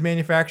Japanese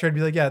manufacturer, I'd be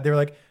like, yeah, they were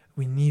like,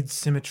 we need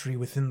symmetry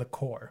within the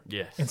core.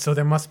 Yes. And so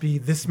there must be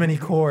this many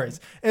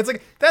cores. And it's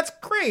like, that's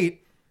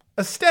great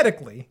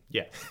aesthetically.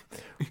 Yeah.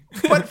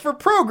 But for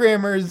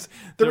programmers,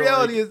 the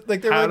reality is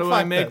like they're how like, do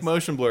I make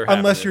motion blur happen?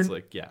 Unless you're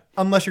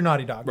unless you're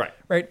Naughty Dog.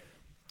 Right.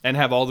 And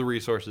have all the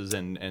resources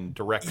and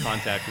direct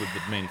contact with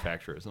the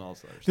manufacturers and all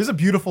that. There's a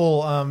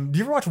beautiful do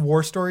you ever watch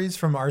War Stories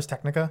from Ars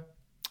Technica?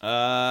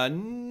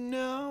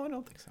 No, I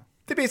don't think so.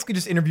 They basically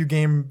just interview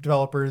game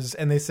developers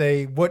and they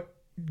say,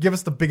 give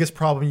us the biggest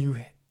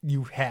problem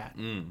you had.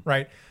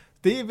 Right?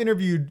 They've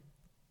interviewed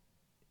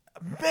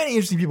many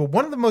interesting people.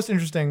 One of the most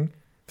interesting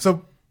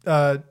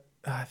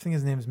I think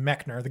his name is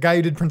Mechner, the guy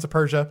who did Prince of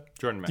Persia.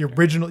 Jordan Mechner. The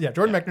original,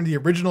 Mechner, the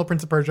original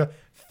Prince of Persia.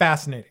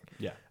 Fascinating.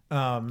 Yeah.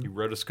 He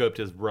rotoscoped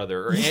his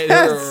brother, or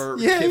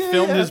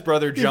filmed his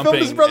brother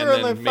jumping, and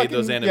then made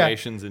those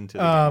animations into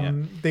the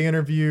game. They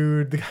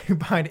interviewed the guy who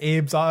behind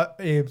Abe's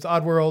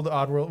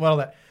Oddworld, well,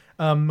 that.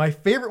 My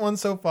favorite one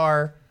so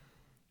far,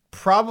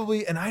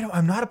 probably, and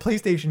I'm not a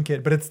PlayStation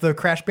kid, but it's the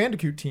Crash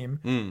Bandicoot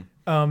team.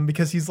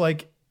 Because he's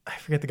like, I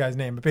forget the guy's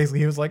name, but basically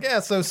he was like, yeah,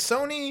 so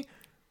Sony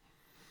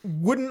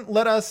wouldn't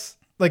let us,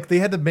 like, they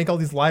had to make all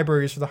these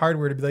libraries for the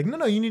hardware to be like,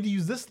 no, you need to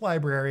use this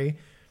library.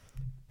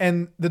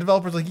 And the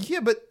developer's like, yeah,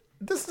 but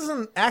this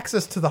isn't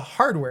access to the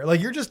hardware. Like,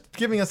 you're just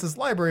giving us this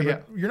library,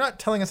 but you're not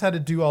telling us how to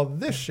do all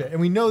this shit.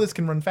 And we know this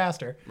can run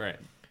faster. Right.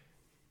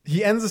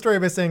 He ends the story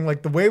by saying,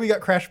 like, the way we got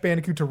Crash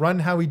Bandicoot to run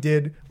how we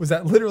did was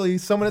that literally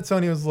someone at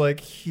Sony was like,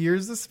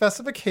 here's the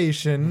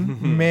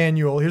specification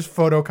manual, here's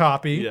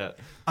photocopy. Yeah.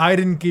 I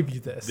didn't give you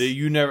this.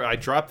 I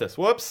dropped this.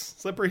 Whoops.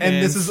 Slippery hands.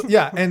 And this is,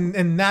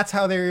 and that's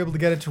how they were able to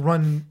get it to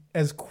run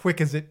as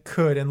quick as it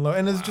could and low.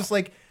 And it's just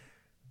like,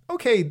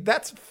 okay,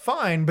 that's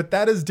fine, but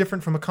that is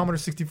different from a Commodore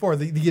 64.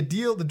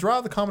 The draw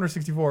of the Commodore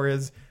 64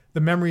 is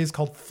the memory is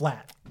called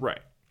flat. Right.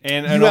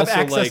 And you have also,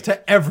 access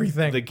to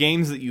everything. The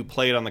games that you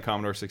played on the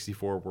Commodore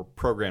 64 were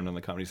programmed on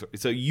the Commodore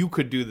 64. So you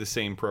could do the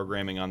same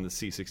programming on the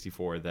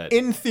C64 that...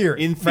 In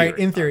theory. Right,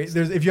 in theory.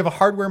 If you have a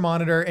hardware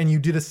monitor and you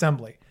did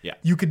assembly,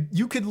 you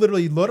could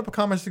literally load up a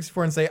Commodore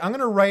 64 and say, I'm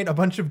going to write a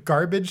bunch of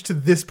garbage to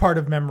this part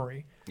of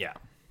memory. Yeah.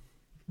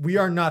 We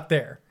are not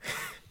there.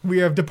 We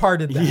have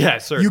departed that. Yeah,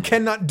 certainly. You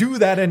cannot do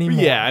that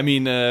anymore. Yeah, I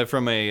mean,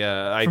 from a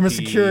IP... From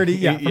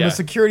a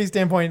security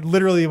standpoint,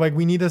 literally, like,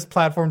 we need this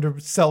platform to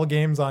sell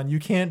games on. You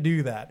can't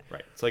do that.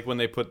 Right. It's like when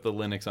they put the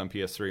Linux on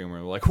PS3 and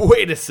we're like,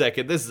 wait a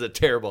second, this is a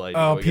terrible idea.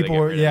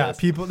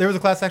 Oh, there was a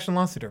class action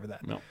lawsuit over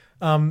that.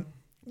 No.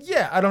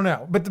 Yeah, I don't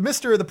know. But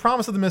the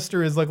promise of the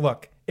Mister is like,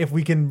 look, if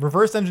we can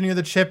reverse engineer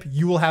the chip,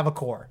 you will have a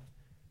core.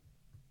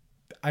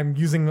 I'm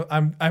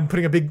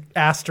putting a big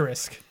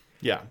asterisk.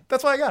 Yeah.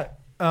 That's why I got it.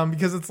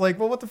 Because it's like,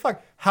 well, what the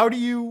fuck? How do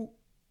you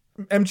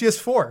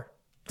MGS4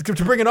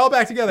 to bring it all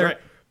back together? Right.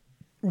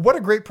 What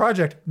a great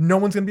project. No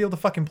one's going to be able to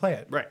fucking play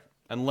it. Right.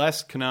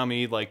 Unless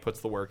Konami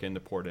puts the work in to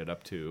port it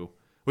up to,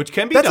 which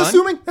can be done. That's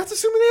assuming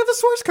they have the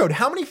source code.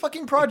 How many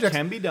fucking projects? It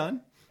can be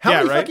done. How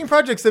many fucking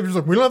projects have just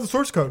like, we don't have the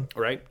source code?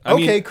 Right.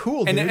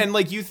 Cool, dude. And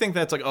like, you think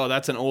that's like, oh,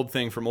 that's an old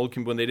thing from old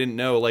when they didn't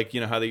know, like,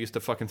 you know, how they used to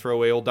fucking throw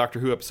away old Doctor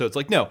Who episodes.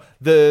 Like, no,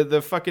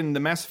 the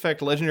Mass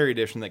Effect Legendary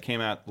Edition that came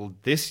out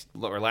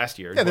last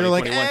year. Yeah, they're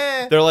like,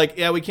 They're like,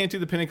 yeah, we can't do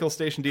the Pinnacle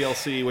Station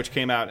DLC, which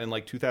came out in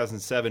like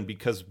 2007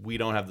 because we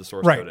don't have the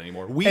source code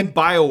anymore.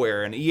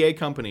 BioWare, an EA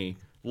company,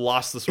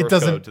 lost the source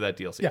code to that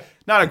DLC. Yeah.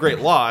 Not a great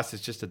loss.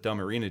 It's just a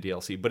dumb arena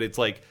DLC. But it's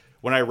like,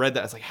 when I read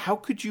that, it's like, how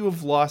could you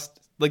have lost...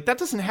 Like, that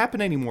doesn't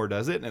happen anymore,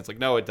 does it? And it's like,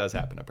 no, it does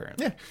happen,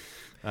 apparently.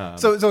 Yeah.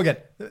 So again,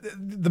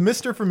 the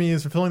Mister for me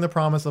is fulfilling the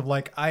promise of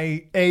like,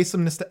 definitely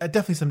some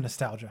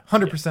nostalgia,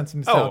 100%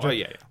 some nostalgia. Oh,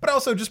 yeah. But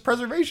also just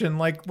preservation.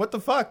 Like, what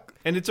the fuck?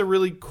 And it's a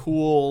really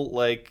cool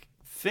like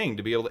thing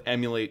to be able to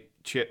emulate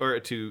or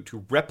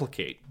to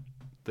replicate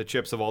the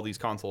chips of all these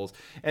consoles.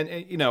 And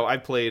you know,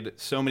 I've played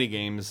so many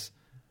games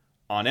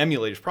on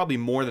emulators, probably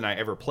more than I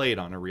ever played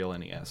on a real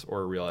NES or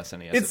a real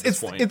SNES at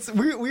this point.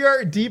 We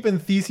are deep in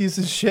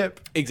Theseus's ship.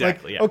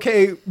 Exactly. Like,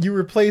 okay, you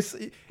replace...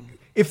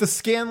 If the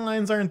scan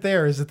lines aren't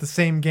there, is it the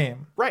same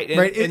game? Right.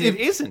 And it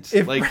isn't.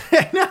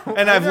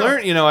 And I've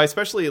learned, you know,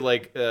 especially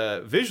like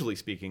visually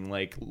speaking,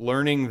 like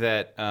learning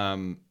that...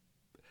 When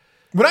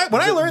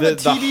I learned that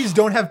TVs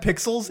don't have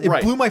pixels,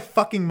 it blew my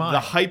fucking mind. The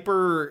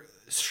hyper...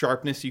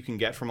 sharpness you can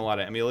get from a lot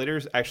of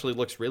emulators actually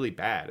looks really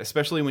bad,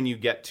 especially when you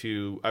get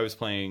to... I was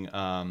playing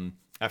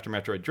after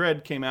Metroid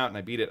Dread came out and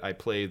I beat it. I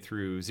played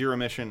through Zero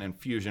Mission and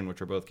Fusion,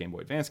 which are both Game Boy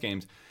Advance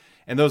games,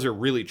 and those are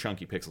really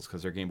chunky pixels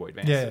because they're Game Boy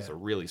Advance. It's a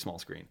really small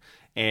screen,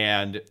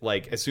 and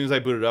like as soon as I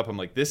booted up, I'm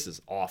like, this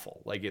is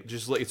awful. Like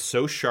it's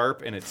so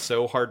sharp and it's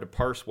so hard to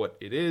parse what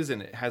it is,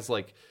 and it has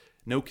like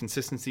no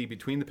consistency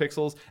between the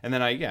pixels. And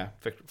then I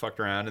fucked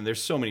around, and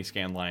there's so many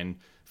scan line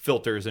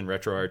filters and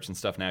RetroArch and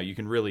stuff now. You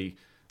can really...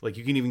 Like,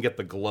 you can even get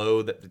the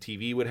glow that the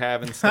TV would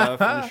have and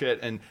stuff and shit.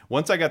 And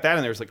once I got that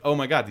in there, it's like, oh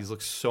my God, these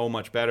look so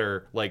much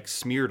better, like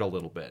smeared a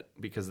little bit,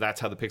 because that's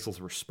how the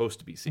pixels were supposed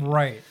to be seen.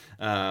 Right.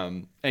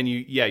 And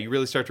you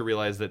really start to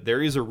realize that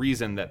there is a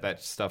reason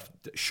that stuff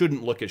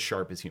shouldn't look as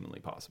sharp as humanly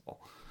possible.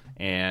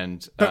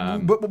 And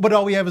but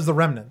all we have is the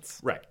remnants.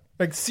 Right.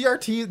 Like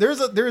CRT,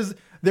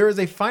 there is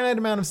a finite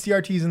amount of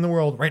CRTs in the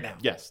world right now.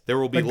 Yes, there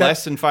will be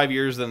less in 5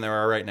 years than there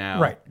are right now.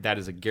 Right, that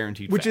is a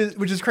guaranteed fact.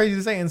 Which is crazy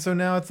to say. And so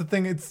now it's the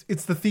thing. It's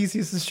the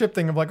Theseus ship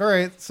thing of like, all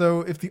right,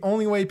 so if the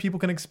only way people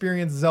can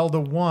experience Zelda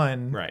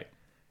 1, right?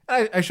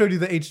 I showed you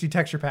the HD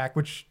texture pack,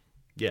 which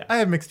I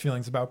have mixed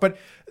feelings about, but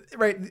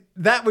right,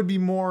 that would be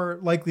more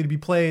likely to be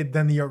played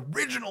than the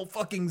original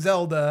fucking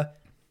Zelda.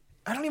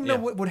 I don't even know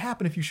what would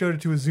happen if you showed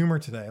it to a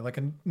Zoomer today, like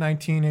a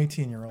 19,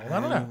 18-year-old.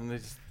 I don't know. They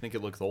just think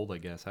it looks old, I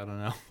guess. I don't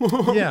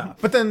know. Yeah.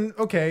 But then,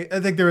 okay, I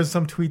think there was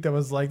some tweet that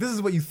was like, this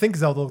is what you think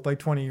Zelda looked like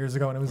 20 years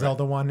ago, and it was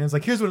Zelda 1. And it was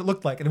like, here's what it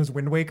looked like. And it was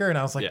Wind Waker. And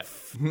I was like,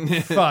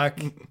 fuck.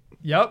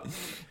 Yep.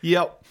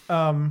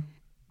 But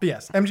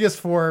yes,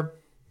 MGS4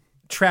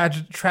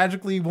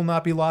 tragically will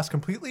not be lost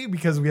completely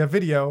because we have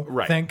video.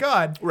 Right. Thank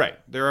God. Right.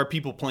 There are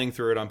people playing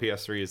through it on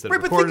PS3s that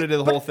recorded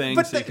the whole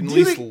thing, so you can at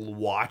least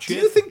watch it. Do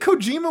you think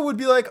Kojima would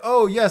be like,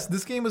 oh, yes,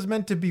 this game was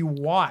meant to be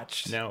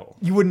watched? No.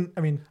 You wouldn't.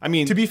 I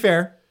mean, to be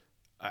fair,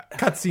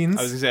 cutscenes.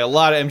 I was going to say, a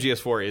lot of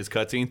MGS4 is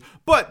cutscenes,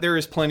 but there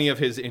is plenty of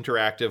his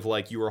interactive,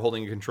 like you are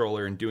holding a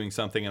controller and doing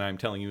something and I'm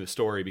telling you a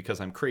story because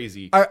I'm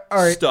crazy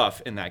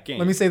stuff in that game.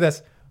 Let me say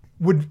this.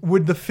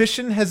 Would the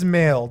Fission Has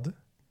Mailed...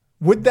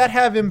 Would that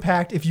have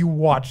impact if you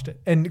watched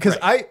it? And because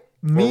or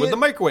with the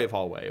microwave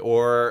hallway,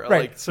 or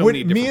like so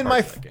many different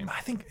parts of that game. I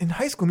think in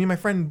high school, me and my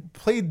friend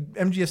played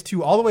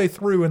MGS2 all the way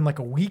through in like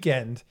a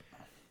weekend,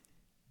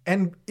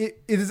 and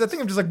it is a thing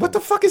of just like, what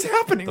the fuck is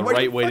happening? The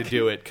right way to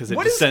do it, because it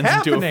descends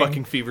into a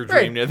fucking fever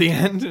dream near the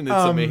end, and it's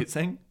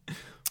amazing.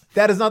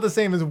 That is not the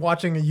same as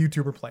watching a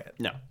YouTuber play it.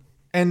 No.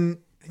 And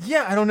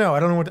Yeah, I don't know.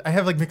 I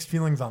have like mixed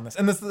feelings on this,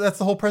 and that's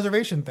the whole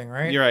preservation thing,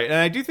 right? You're right, and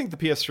I do think the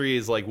PS3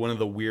 is like one of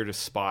the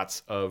weirdest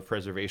spots of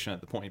preservation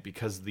at the point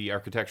because the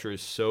architecture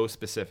is so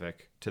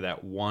specific to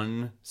that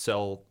one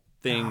cell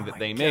thing that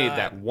they made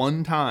that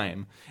one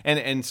time,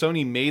 and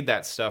Sony made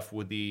that stuff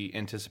with the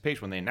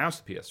anticipation when they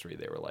announced the PS3.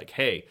 They were like,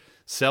 "Hey,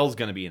 cell's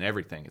going to be in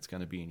everything. It's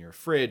going to be in your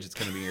fridge. It's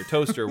going to be in your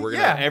toaster. We're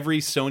gonna every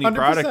Sony 100%.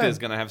 Product is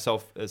going to have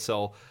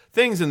cell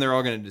things, and they're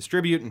all going to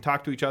distribute and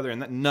talk to each other."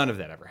 And none of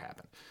that ever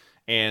happened.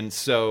 And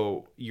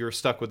so you're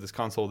stuck with this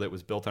console that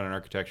was built on an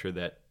architecture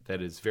that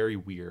is very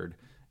weird.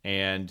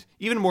 And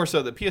even more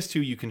so, the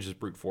PS2 you can just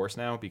brute force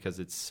now because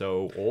it's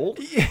so old.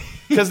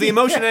 Because the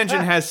Emotion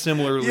Engine has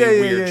similarly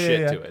weird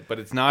shit to it, but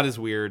it's not as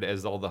weird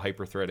as all the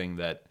hyper-threading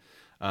that...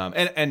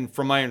 and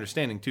from my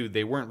understanding, too,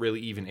 they weren't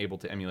really even able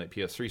to emulate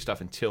PS3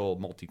 stuff until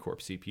multi-core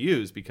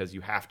CPUs because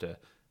you have to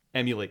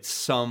emulate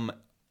some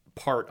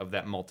part of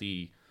that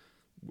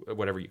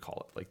whatever you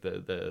call it, like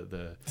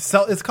the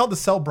cell. It's called the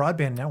Cell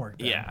Broadband Network.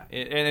 Then. Yeah,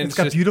 and it's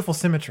got beautiful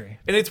symmetry.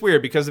 And it's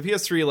weird because the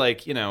PS3,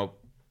 like, you know,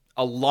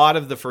 a lot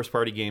of the first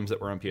party games that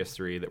were on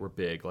PS3 that were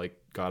big,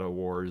 like God of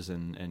Wars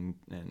and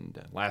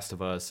Last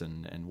of Us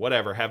and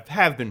whatever,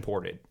 have been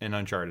ported, and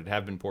Uncharted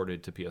have been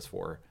ported to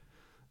PS4,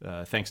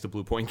 thanks to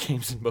Blue Point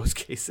Games in most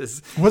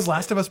cases. Was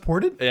Last of Us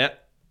ported? Yeah.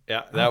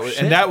 Yeah,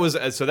 that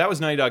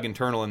was Naughty Dog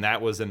internal, and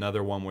that was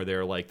another one where they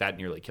were like, that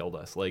nearly killed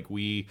us. Like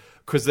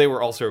because they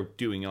were also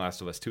doing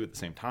Last of Us 2 at the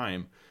same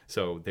time,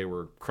 so they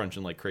were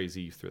crunching like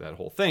crazy through that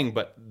whole thing.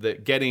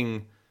 But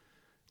getting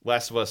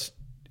Last of Us,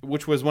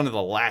 which was one of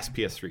the last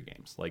PS3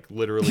 games, like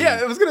literally.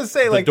 Yeah, I was gonna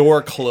say the like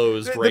door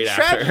closed right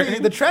after.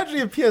 The tragedy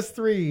of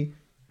PS3,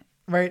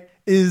 right,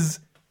 is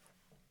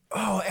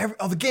all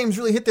the games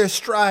really hit their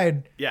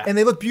stride, and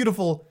they look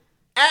beautiful.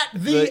 At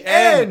the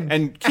end.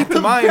 And keep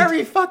in mind,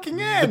 very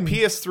fucking end. The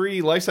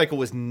PS3 lifecycle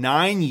was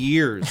 9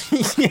 years.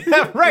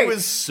 Yeah, right. It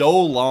was so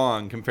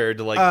long compared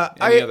to like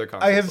any other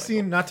console. I have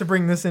seen, not to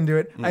bring this into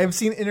it, I have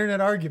seen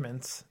internet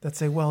arguments that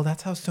say, well,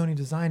 that's how Sony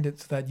designed it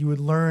so that you would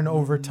learn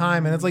over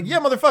time. And it's like, yeah,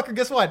 motherfucker,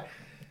 guess what?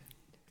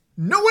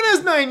 No one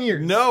has 9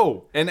 years.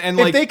 No. And if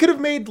like, they could have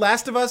made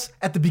Last of Us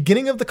at the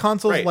beginning of the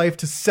console's life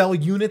to sell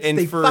units,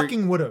 they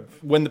fucking would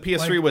have. When the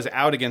PS3 was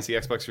out against the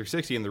Xbox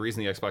 360, and the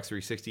reason the Xbox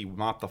 360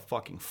 mopped the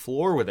fucking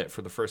floor with it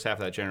for the first half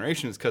of that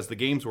generation is because the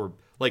games were,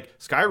 like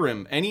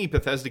Skyrim, any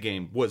Bethesda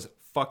game was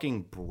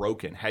fucking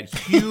broken, had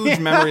huge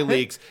memory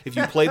leaks. If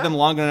you played them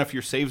long enough,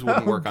 your saves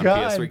wouldn't work on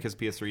PS3 because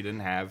PS3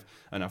 didn't have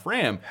enough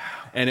RAM.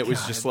 And it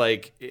was just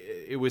like,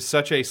 it was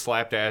such a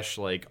slapdash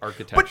like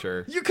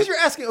architecture. Because you're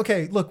asking,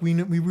 okay, look, we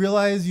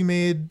realize you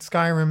made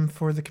Skyrim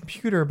for the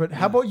computer, but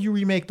how about you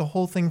remake the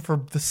whole thing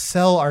for the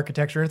cell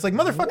architecture? And it's like,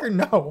 motherfucker,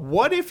 no.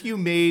 What if you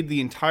made the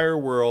entire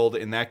world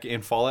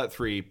in Fallout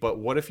 3, but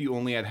what if you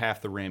only had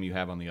half the RAM you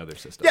have on the other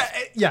systems?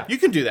 Yeah. You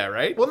can do that,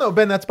 right? Well, no,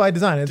 Ben, that's by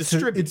design.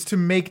 It's to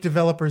make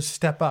developers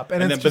step up.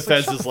 And then it's just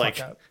Bethesda's like,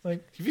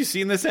 have you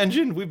seen this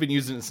engine? We've been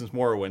using it since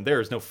Morrowind.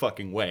 There is no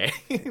fucking way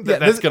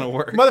that's going to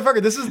work.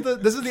 Motherfucker, this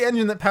is the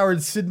engine that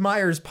powered Sid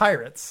Meier's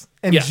Pirates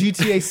and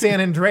GTA San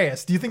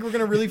Andreas. Do you think we're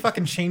going to really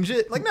fucking change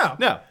it? Like, no.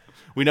 No.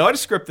 We know how to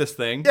script this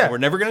thing. Yeah. We're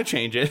never going to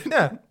change it.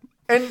 Yeah.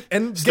 And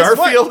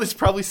Starfield is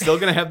probably still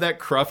going to have that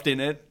cruft in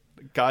it.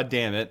 God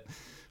damn it.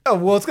 Oh,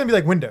 well, it's going to be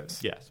like Windows.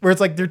 Yes. Where it's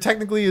like there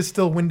technically is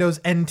still Windows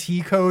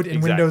NT code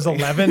in Windows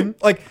 11.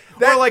 Like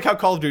that. Or like how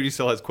Call of Duty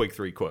still has Quake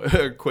 3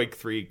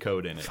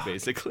 code in it,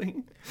 basically.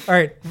 All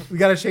right. We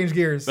got to change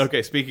gears.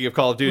 Okay, speaking of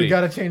Call of Duty. We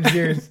got to change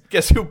gears.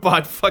 Guess who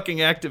bought fucking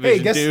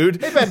Activision,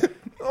 dude? Hey, Ben,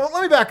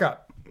 let me back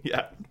up.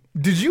 Yeah.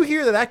 Did you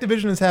hear that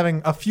Activision is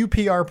having a few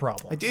PR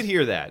problems? I did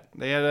hear that.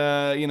 They had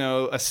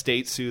a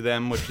state sue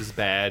them, which is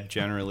bad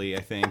generally, I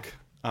think.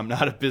 I'm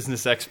not a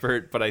business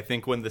expert, but I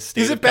think when the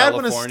state of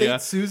California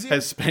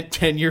has spent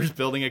 10 years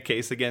building a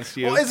case against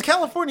you. Well, is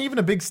California even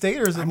a big state,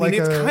 or is it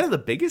it's kind of the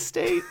biggest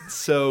state?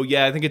 So,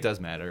 yeah, I think it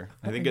does matter.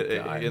 I think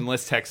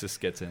unless Texas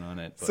gets in on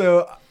it.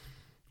 But,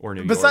 or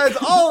New York. Besides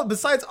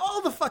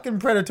all the fucking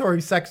predatory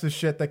sexist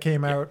shit that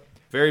came out.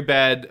 Very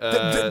bad.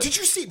 Did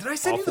you see? Did I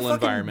send you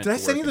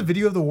the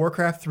video of the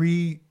Warcraft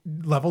 3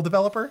 level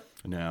developer?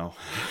 No.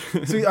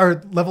 So,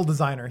 our level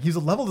designer. He's a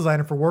level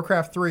designer for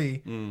Warcraft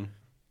 3.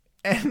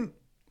 And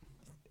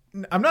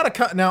I'm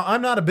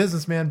not a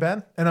businessman,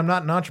 Ben, and I'm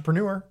not an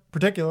entrepreneur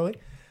particularly.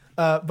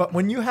 But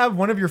when you have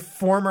one of your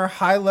former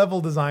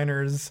high-level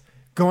designers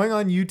going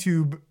on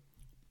YouTube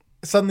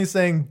suddenly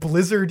saying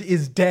Blizzard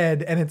is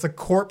dead and it's a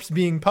corpse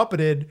being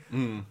puppeted,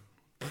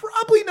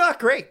 probably not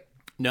great.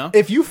 No.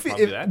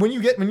 When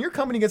your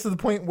company gets to the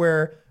point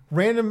where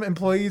random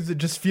employees that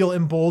just feel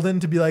emboldened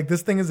to be like,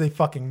 this thing is a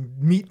fucking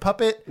meat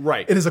puppet.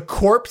 Right. It is a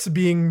corpse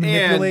being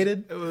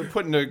manipulated. And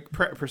put into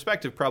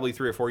perspective, probably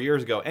 3 or 4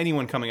 years ago,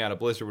 anyone coming out of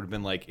Blizzard would have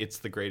been like, it's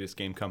the greatest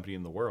game company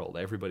in the world.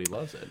 Everybody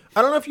loves it.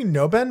 I don't know if you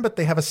know, Ben, but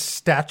they have a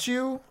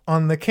statue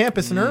on the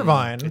campus in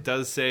Irvine. It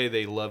does say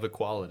they love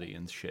equality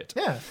and shit.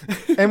 Yeah.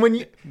 And when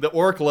you... The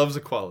orc loves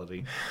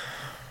equality.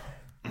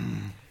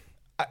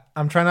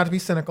 I'm trying not to be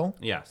cynical.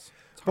 Yes.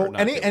 But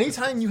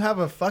anytime you have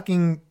a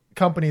fucking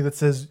company that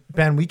says,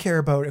 Ben, we care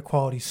about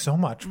equality so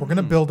much. We're going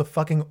to build a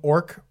fucking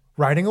orc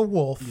riding a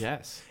wolf.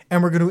 Yes.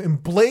 And we're going to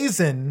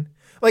emblazon,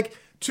 like,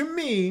 to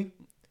me,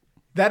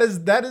 that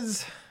is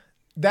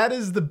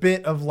the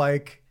bit of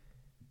like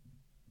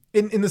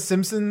in The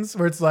Simpsons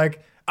where it's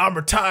like, I'm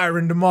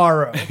retiring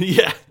tomorrow.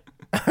 Yeah.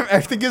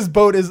 I think his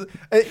boat is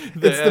it's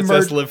the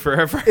SS Live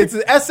Forever. It's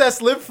the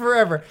SS Live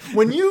Forever.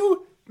 When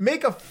you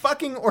make a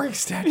fucking orc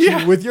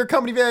statue with your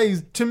company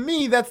values, to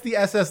me that's the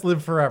SS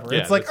Live Forever.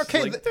 It's like,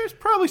 okay, there's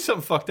probably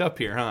something fucked up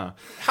here, huh?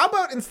 How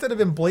about instead of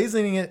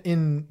emblazoning it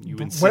in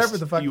whatever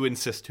the fuck you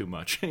insist too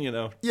much,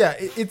 Yeah,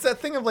 it's that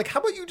thing of like, how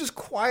about you just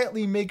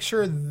quietly make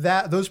sure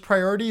that those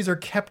priorities are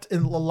kept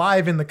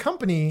alive in the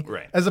company,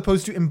 right, as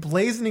opposed to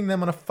emblazoning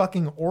them on a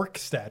fucking orc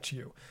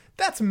statue.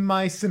 That's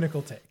my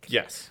cynical take.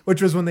 Yes.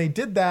 Which was when they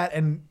did that,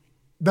 and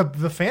the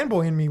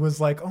fanboy in me was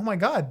like, oh my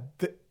God,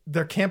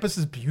 their campus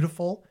is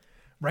beautiful,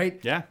 right?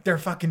 Yeah. They're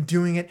fucking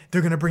doing it.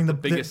 They're going to bring the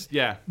biggest,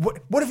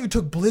 What if you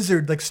took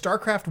Blizzard, like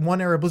StarCraft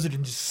 1 era Blizzard,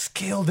 and just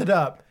scaled it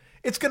up?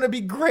 It's going to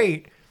be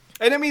great.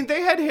 And I mean,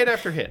 they had hit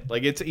after hit.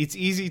 Like, it's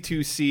easy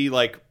to see,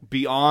 like,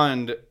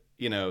 beyond,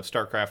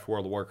 StarCraft,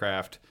 World of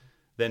Warcraft,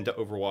 then to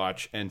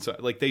Overwatch. And so,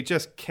 like, they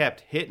just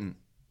kept hitting.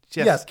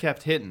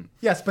 Kept hitting.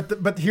 Yes,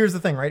 but here's the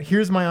thing, right?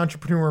 Here's my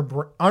entrepreneur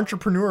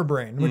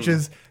brain, which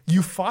is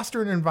you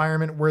foster an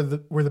environment where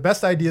the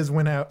best ideas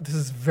win out. This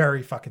is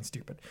very fucking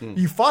stupid.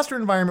 You foster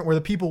an environment where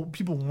the people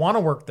want to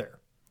work there.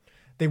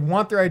 They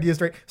want their ideas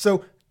right.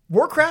 So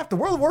the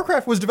World of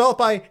Warcraft was developed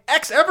by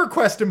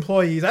ex-EverQuest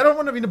employees. I don't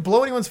want to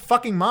blow anyone's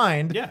fucking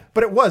mind. Yeah.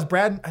 But it was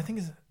Brad. I think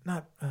is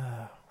not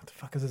what the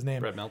fuck is his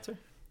name? Brad Meltzer?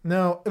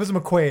 No, it was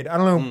McQuaid. I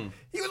don't know.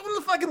 He was one of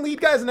the fucking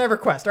lead guys in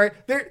EverQuest. All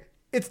right,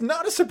 it's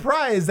not a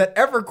surprise that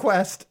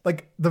EverQuest,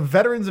 like the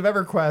veterans of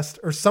EverQuest,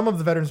 or some of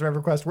the veterans of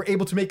EverQuest, were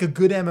able to make a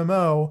good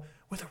MMO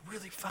with a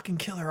really fucking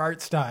killer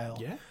art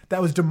style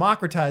that was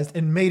democratized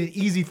and made it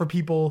easy for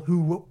people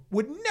who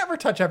would never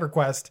touch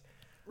EverQuest.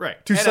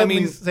 Right. To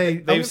suddenly say,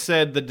 they've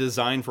said the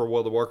design for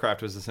World of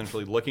Warcraft was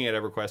essentially looking at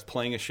EverQuest,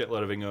 playing a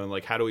shitload of it, and going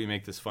like, how do we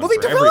make this fun for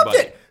everybody? Well, they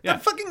developed it. Yeah.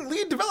 The fucking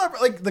lead developer,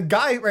 like the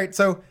guy, right?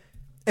 So,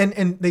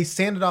 and they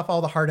sanded off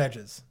all the hard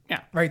edges. Yeah.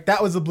 Right.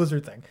 That was the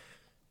Blizzard thing.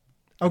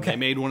 Okay. They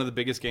made one of the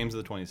biggest games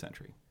of the 20th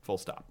century. Full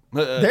stop.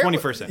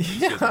 21st century.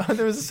 Yeah,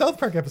 there was a South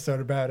Park episode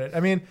about it. I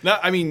mean,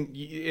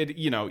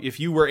 if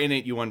you were in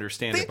it, you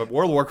understand it. But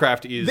World of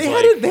Warcraft is they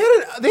had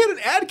an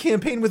ad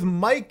campaign with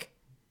Mike.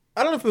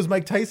 I don't know if it was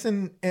Mike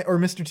Tyson or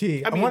Mr.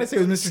 T. I want to say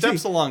it was Mr. T.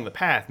 Steps along the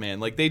path, man.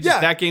 Like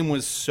that game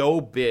was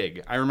so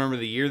big. I remember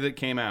the year that it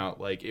came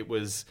out. Like it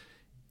was.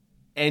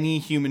 Any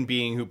human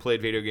being who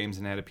played video games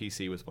and had a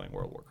PC was playing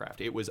World of Warcraft.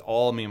 It was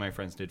all me and my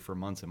friends did for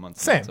months and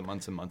months and months and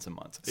months and months and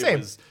months. Same. It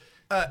was.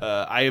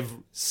 I have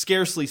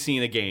scarcely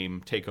seen a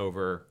game take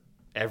over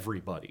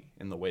everybody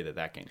in the way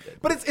that game did.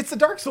 But it's the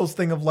Dark Souls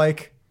thing of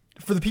like,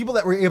 for the people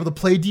that were able to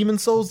play Demon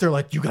Souls, they're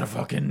like, you gotta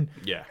fucking...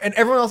 Yeah. And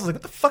everyone else is like,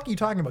 what the fuck are you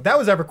talking about? That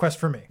was EverQuest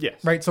for me.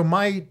 Yes. Right? So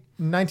my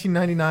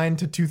 1999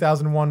 to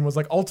 2001 was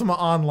like Ultima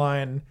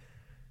Online.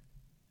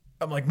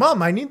 I'm like,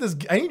 Mom, I need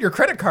your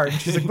credit card. And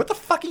she's like, what the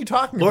fuck are you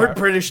talking about? Lord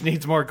British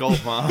needs more gold,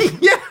 Mom.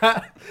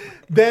 Yeah.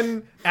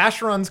 Then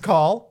Asheron's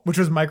Call, which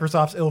was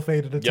Microsoft's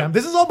ill-fated attempt. Yep.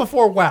 This is all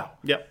before WoW.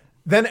 Yep.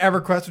 Then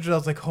EverQuest, which I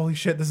was like, holy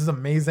shit, this is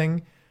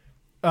amazing.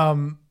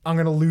 I'm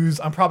going to lose.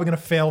 I'm probably going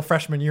to fail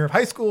freshman year of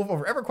high school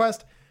over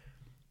EverQuest.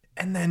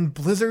 And then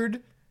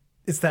Blizzard,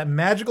 it's that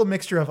magical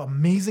mixture of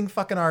amazing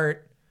fucking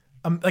art.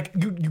 Like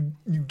you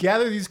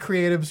gather these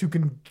creatives who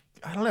can,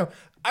 I don't know.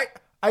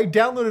 I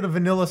downloaded a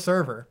vanilla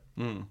server,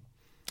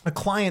 a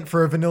client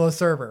for a vanilla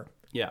server.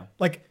 Yeah.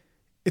 Like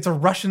it's a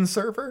Russian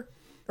server.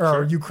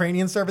 Or a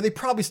Ukrainian server. They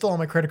probably stole all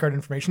my credit card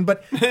information,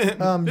 but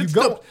you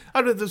go.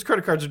 Those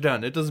credit cards are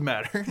done. It doesn't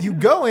matter. You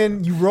go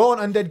in, you roll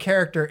an undead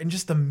character, and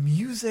just the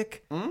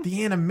music,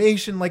 the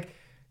animation, like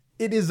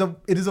it is a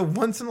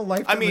once in a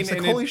lifetime. I mean, it's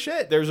like, holy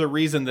shit. There's a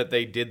reason that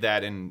they did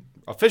that in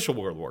official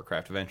World of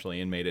Warcraft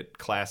eventually and made it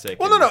classic.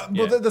 Well, no.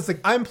 Yeah. Well, that's like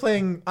I'm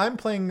playing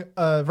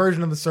a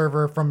version of the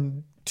server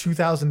from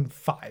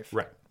 2005.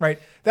 Right.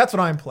 That's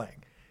what I'm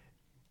playing,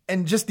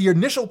 and just the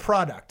initial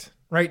product,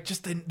 right?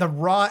 Just the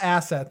raw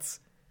assets.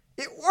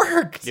 It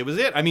worked. It was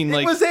it. I mean,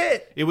 like... It was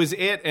it. It was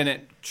it, and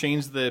it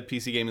changed the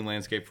PC gaming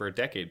landscape for a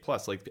decade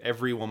plus. Like,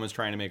 everyone was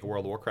trying to make a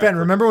World of Warcraft. Ben,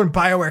 remember when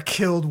BioWare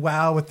killed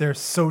WoW with their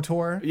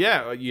SWTOR?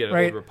 Yeah, you had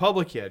Old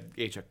Republic, you had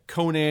Age of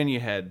Conan, you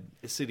had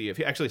City of...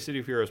 Actually, City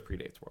of Heroes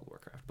predates World of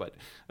Warcraft.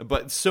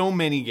 But so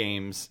many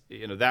games,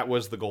 that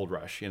was the gold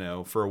rush,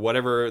 for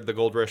whatever the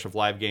gold rush of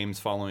live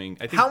games following...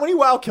 I think, How many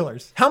WoW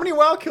killers?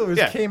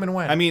 Came and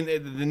went? I mean,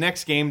 the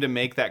next game to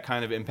make that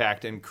kind of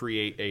impact and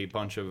create a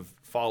bunch of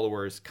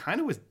followers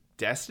kind of was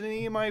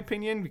Destiny, in my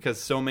opinion, because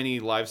so many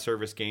live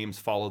service games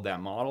followed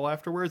that model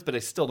afterwards, but I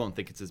still don't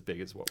think it's as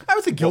big as what I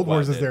would say Guild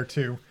Wars is there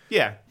too.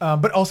 Yeah.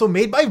 But also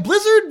made by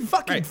Blizzard,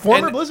 fucking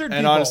former Blizzard people.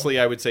 And honestly,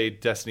 I would say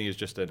Destiny is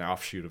just an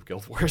offshoot of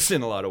Guild Wars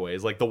in a lot of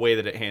ways, like the way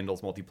that it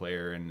handles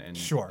multiplayer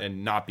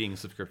and not being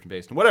subscription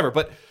based and whatever.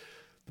 But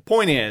the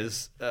point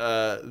is,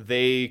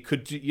 they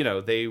could,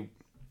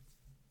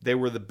 they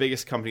were the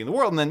biggest company in the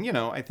world. And then,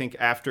 I think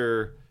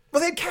after Well,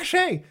 they had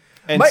cachet.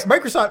 And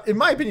Microsoft, in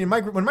my opinion,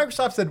 when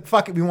Microsoft said,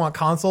 fuck it, we want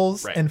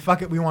consoles, right. and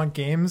fuck it, we want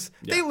games,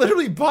 they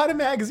literally bought a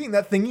magazine.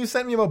 That thing you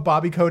sent me about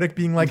Bobby Kotick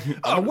being like,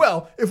 oh,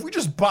 well, if we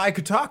just buy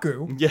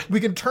Kotaku, we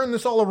can turn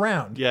this all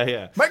around.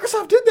 Yeah.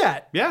 Microsoft did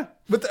that. Yeah.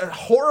 With a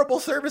horrible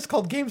service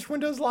called Games for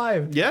Windows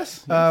Live.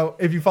 Yes.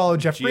 If you follow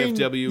Jeff Green.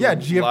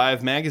 GFW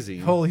Live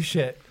Magazine. Holy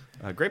shit.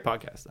 Great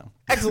podcast, though.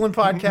 Excellent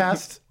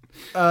podcast.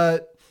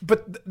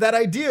 But that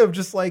idea of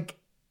just like,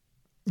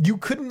 you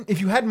couldn't,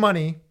 if you had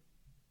money,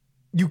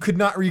 you could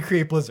not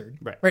recreate Blizzard.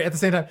 Right. At the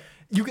same time,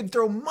 you could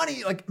throw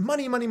money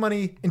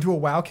into a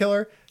WoW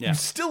killer. Yeah. You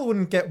still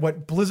wouldn't get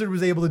what Blizzard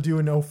was able to do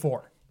in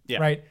 2004. Yeah.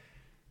 Right.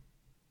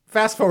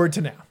 Fast forward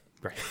to now.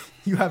 Right.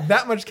 You have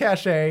that much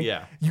cachet.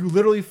 Yeah. You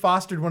literally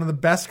fostered one of the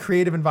best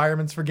creative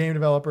environments for game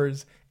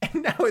developers,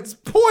 and now it's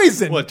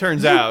poisoned. Well, it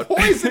turns out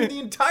poisoned the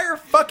entire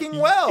fucking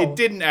well. It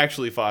didn't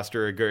actually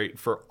foster a great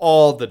for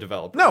all the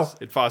developers. No,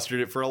 it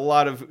fostered it for a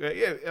lot of.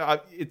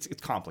 It's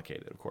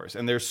complicated, of course,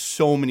 and there's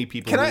so many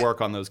people who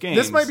work on those games.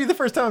 This might be the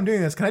first time I'm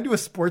doing this. Can I do a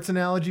sports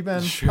analogy,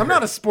 Ben? Sure. I'm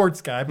not a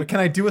sports guy, but can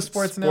I do a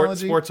sports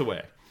analogy? Sports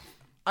away.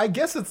 I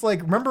guess it's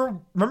like,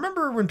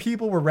 remember when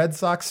people were Red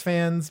Sox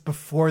fans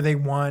before they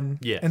won?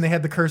 Yeah. And they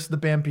had the curse of the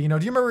Bambino.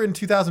 Do you remember in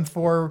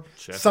 2004,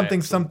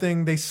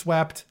 something they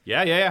swept?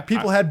 Yeah.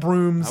 People had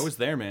brooms. I was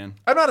there, man.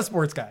 I'm not a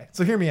sports guy,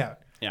 so hear me out.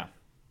 Yeah.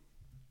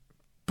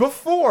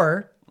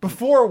 Before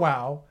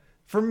WoW,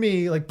 for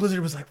me, like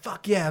Blizzard was like,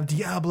 fuck yeah,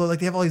 Diablo.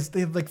 Like they have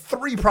like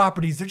 3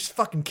 properties. They're just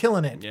fucking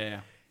killing it. Yeah.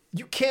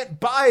 You can't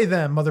buy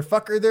them,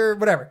 motherfucker. They're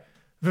whatever.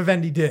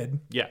 Vivendi did.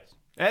 Yes.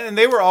 And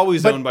they were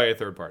always owned by a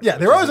third party. Yeah,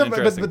 they were always owned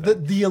by,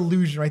 but the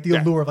illusion, right? The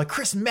allure of like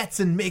Chris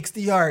Metzen makes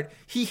the art.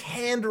 He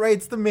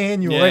handwrites the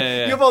manual. Yeah, right?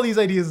 yeah. You have all these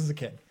ideas as a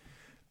kid.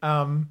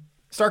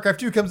 StarCraft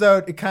 2 comes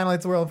out. It kind of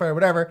lights the world on fire,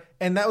 whatever.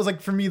 And that was like,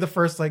 for me, the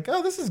first like,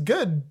 oh, this is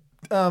good.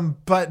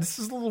 But this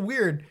is a little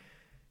weird.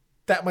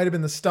 That might have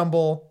been the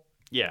stumble.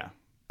 Yeah.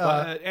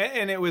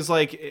 And it was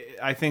like,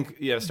 I think,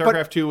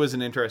 StarCraft 2 was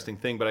an interesting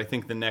thing, but I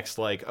think the next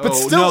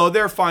no,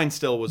 they're fine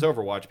still was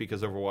Overwatch,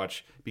 because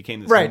Overwatch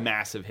became this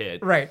massive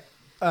hit. Right.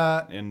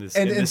 In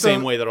the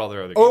same way that all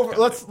their other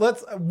games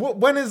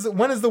when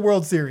is the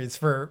World Series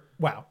for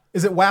WoW?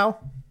 Is it WoW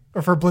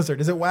or for Blizzard?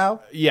 Is it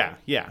WoW? Yeah.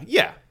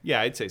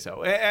 I'd say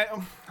so.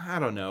 I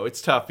don't know.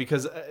 It's tough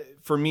because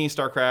for me,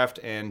 StarCraft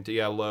and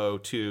Diablo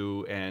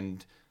 2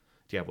 and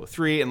Diablo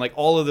 3 and like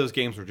all of those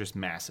games were just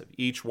massive,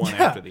 each one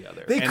after the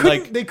other.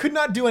 They could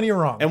not do any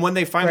wrong. And when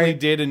they finally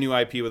did a new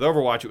IP with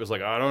Overwatch, it was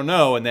like, I don't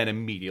know, and then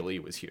immediately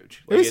it was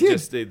huge. Like, it was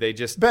huge. They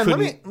just Ben,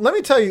 let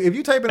me tell you, if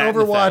you type in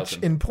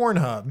Overwatch in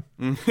Pornhub,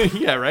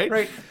 yeah,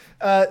 right.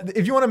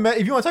 If you want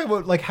to talk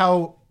about like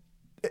how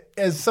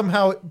as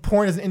somehow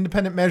porn is an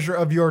independent measure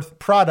of your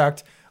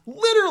product,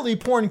 literally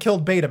porn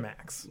killed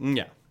Betamax.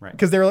 Yeah, right.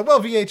 Because they were like,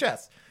 well,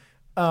 VHS.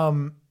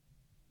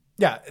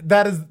 Yeah,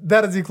 that is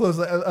the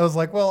closest. I was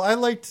like, well, I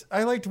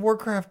liked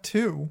Warcraft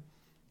 2,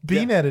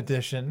 BNet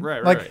edition.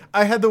 Right. Like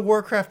I had the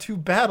Warcraft 2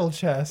 battle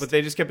chest. But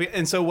they just kept.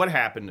 And so what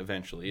happened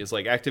eventually is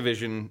like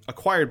Activision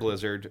acquired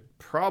Blizzard.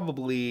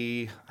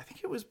 Probably, I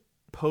think it was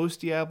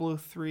post Diablo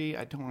 3.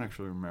 I don't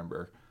actually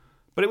remember,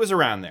 but it was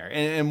around there.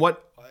 And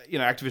what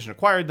Activision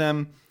acquired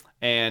them,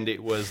 and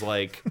it was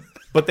like,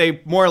 but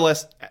they more or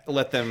less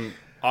let them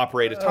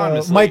operate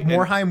autonomously. Mike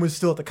Morhaime was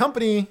still at the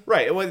company,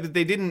 right? Well,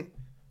 they didn't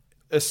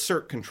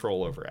assert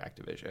control over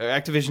Activision.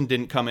 Activision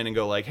didn't come in and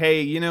go like,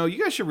 hey, you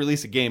guys should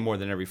release a game more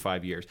than every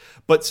 5 years.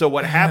 But so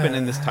what happened,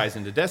 and this ties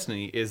into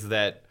Destiny, is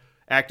that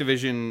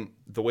Activision,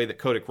 the way that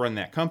Kotick ran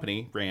that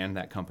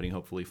company,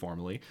 hopefully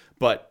formally,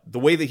 but the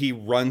way that he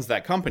runs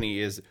that company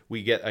is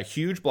we get a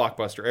huge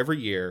blockbuster every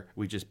year.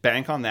 We just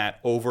bank on that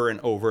over and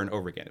over and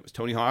over again. It was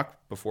Tony Hawk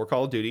before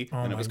Call of Duty,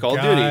 and it was Call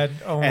of Duty,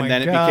 and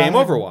then it became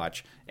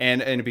Overwatch,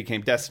 and it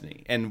became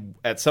Destiny. And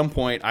at some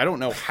point, I don't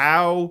know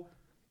how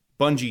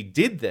Bungie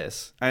did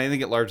this, and I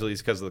think it largely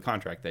is because of the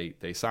contract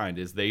they signed,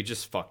 is they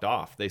just fucked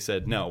off. They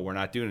said, no, we're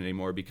not doing it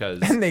anymore because...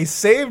 And they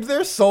saved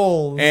their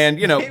souls. And,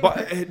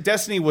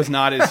 Destiny was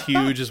not as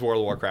huge as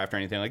World of Warcraft or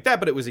anything like that,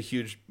 but it was a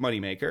huge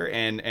moneymaker,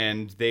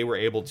 and they were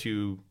able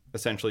to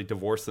essentially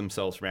divorce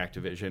themselves from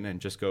Activision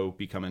and just go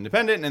become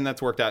independent, and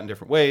that's worked out in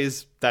different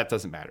ways. That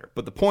doesn't matter.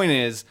 But the point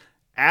is,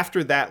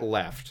 after that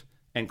left...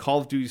 and Call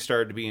of Duty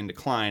started to be in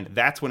decline,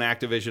 that's when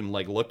Activision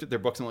looked at their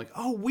books and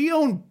oh, we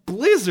own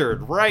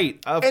Blizzard,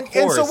 right? Of course.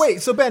 And so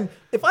wait, so Ben,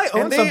 if I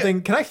own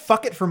something, can I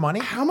fuck it for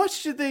money? How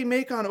much did they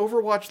make on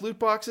Overwatch loot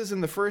boxes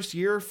in the first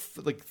year?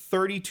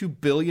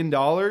 $32 billion.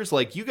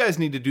 You guys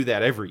need to do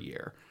that every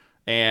year.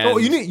 And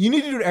you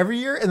need to do it every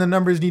year, and the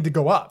numbers need to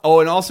go up.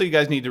 Oh, and also you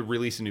guys need to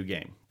release a new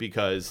game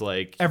because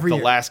the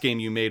year. last game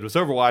you made was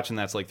Overwatch, and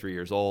that's 3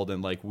 years old.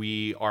 And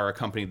we are a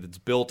company that's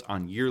built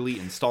on yearly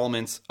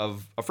installments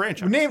of a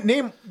franchise.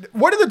 Name.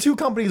 What are the two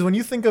companies when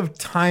you think of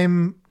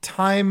time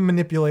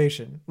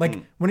manipulation?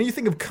 When you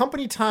think of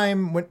company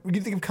time, when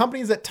you think of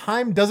companies that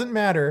time doesn't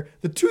matter,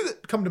 the two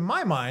that come to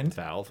my mind: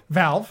 Valve,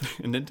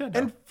 and Nintendo.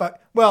 And I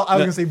was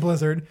gonna say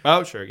Blizzard.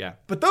 Oh, sure, yeah.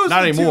 But those not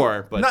are the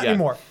anymore. Not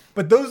anymore.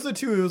 But those are the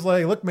two. It was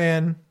like, look,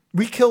 man,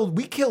 We killed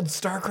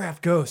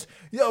StarCraft Ghost.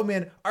 Yo,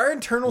 man, our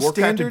internal Warcraft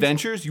standards...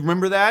 Adventures, you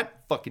remember that?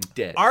 Fucking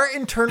dead. Our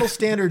internal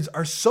standards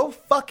are so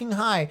fucking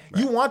high.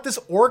 Right. You want this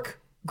orc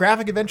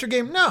graphic adventure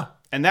game? No.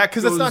 And that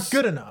because it's not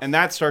good enough. And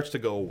that starts to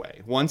go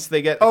away. Once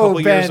they get a couple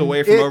years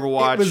away from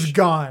Overwatch. It was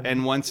gone.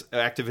 And once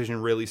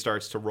Activision really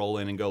starts to roll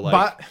in and go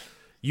like,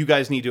 you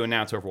guys need to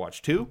announce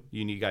Overwatch 2.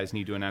 You guys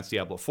need to announce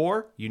Diablo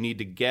 4. You need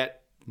to get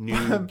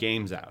new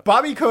games out.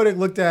 Bobby Kotick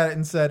looked at it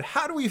and said,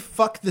 how do we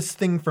fuck this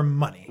thing for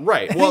money?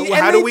 Right. Well,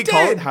 how do we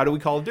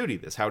Call of Duty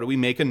this? How do we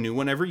make a new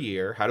one every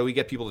year? How do we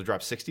get people to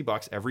drop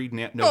 $60 every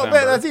November? Oh,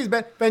 man, that's easy.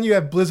 Ben, you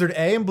have Blizzard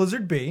A and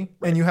Blizzard B,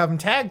 right. And you have them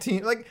tag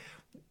team.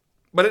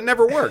 But it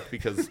never worked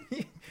because...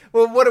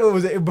 well, what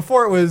was it?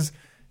 Before it was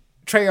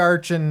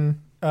Treyarch and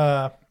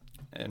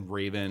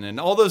Raven and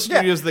all those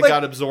studios that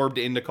got absorbed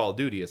into Call of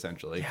Duty,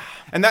 essentially. Yeah.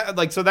 And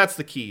that, so that's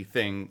the key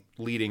thing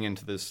leading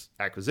into this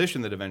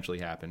acquisition that eventually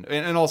happened.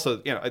 And also,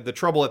 the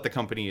trouble at the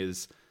company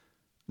is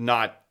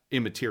not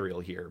immaterial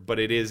here, but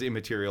it is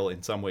immaterial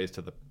in some ways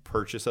to the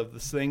purchase of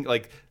this thing.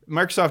 Like,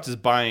 Microsoft is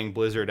buying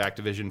Blizzard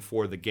Activision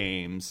for the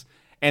games,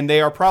 and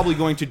they are probably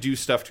going to do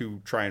stuff to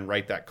try and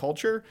write that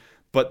culture,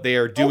 but they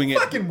are doing it.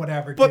 Fucking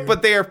whatever, dude.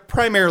 But they are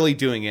primarily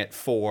doing it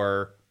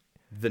for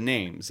the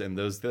names and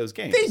those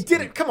games. They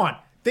did it. Come on.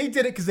 They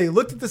did it because they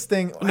looked at this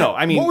thing. No,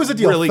 I mean, what was the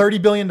deal? Really,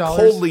 $30 billion?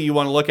 Coldly, you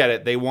want to look at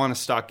it. They want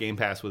to stock Game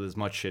Pass with as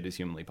much shit as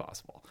humanly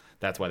possible.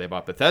 That's why they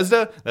bought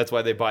Bethesda. That's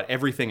why they bought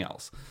everything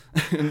else.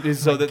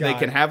 So that they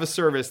can have a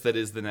service that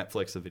is the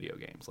Netflix of video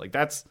games. Like,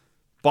 that's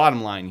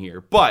bottom line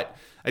here. But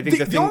I think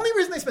the only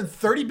reason they spent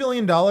 $30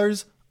 billion,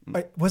 was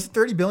it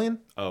 $30 billion?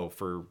 Oh,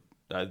 for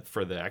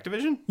the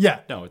Activision?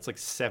 Yeah. No, it's like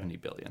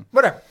 $70 billion.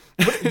 Whatever.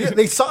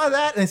 They saw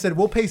that and they said,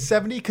 we'll pay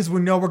 70 because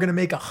we know we're going to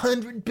make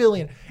 $100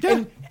 billion.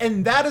 Yeah.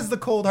 And that is the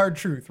cold, hard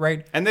truth,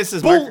 right? And this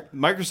is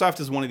Microsoft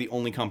is one of the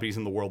only companies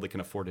in the world that can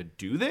afford to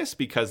do this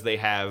because they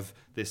have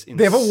this insane...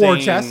 They have a war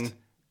chest.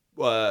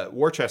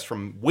 War chest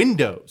from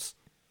Windows.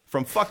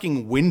 From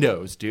fucking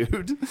Windows,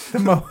 dude.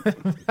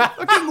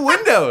 Fucking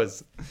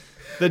Windows.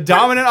 The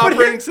dominant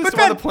operating system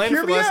on the planet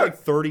for the last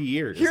 30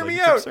 years. Hear me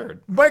out.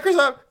 Absurd.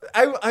 Microsoft,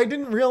 I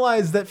didn't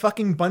realize that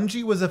fucking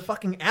Bungie was a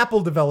fucking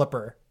Apple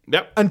developer.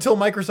 Yep. Until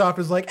Microsoft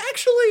was like,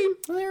 actually...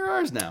 Well, they're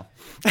ours now.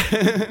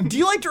 Do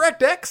you like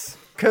DirectX?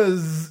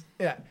 Because,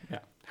 yeah.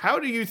 How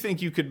do you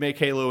think you could make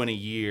Halo in a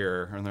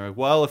year? And they're like,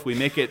 well, if we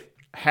make it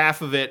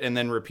half of it and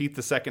then repeat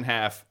the second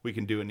half, we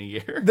can do it in a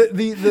year.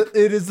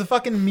 It is the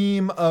fucking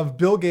meme of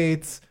Bill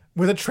Gates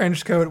with a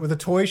trench coat with a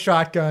toy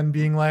shotgun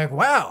being like,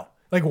 wow.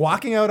 Like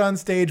walking out on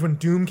stage when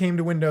Doom came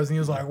to Windows and he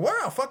was like,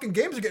 wow, fucking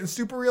games are getting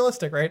super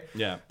realistic, right?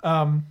 Yeah.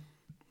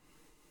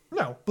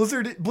 No,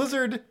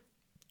 Blizzard,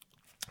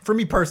 for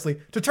me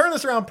personally, to turn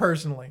this around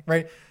personally,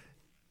 right?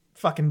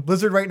 Fucking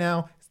Blizzard right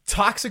now,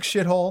 toxic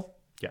shithole.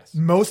 Yes.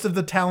 Most of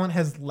the talent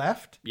has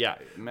left. Yeah.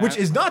 Which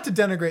is not to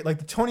denigrate. Like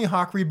the Tony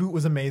Hawk reboot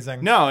was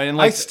amazing. No,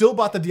 and I still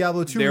bought the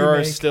Diablo 2 remake. There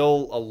are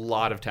still a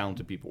lot of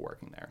talented people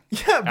working there.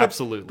 Yeah,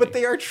 absolutely. But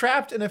they are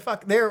trapped in a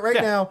they're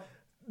now.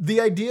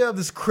 The idea of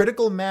this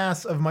critical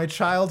mass of my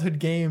childhood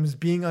games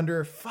being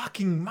under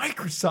fucking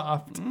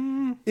Microsoft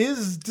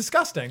is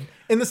disgusting.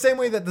 In the same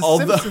way that The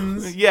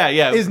Simpsons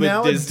is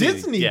now a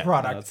Disney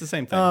product. No, it's the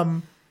same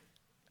thing.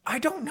 I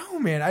don't know,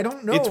 man. I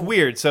don't know. It's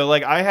weird. So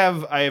like I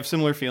have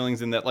similar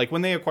feelings in that like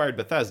when they acquired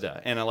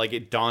Bethesda and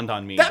it dawned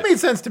on me. That made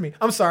sense to me.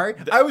 I'm sorry.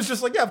 I was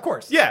just like, yeah, of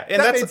course. Yeah,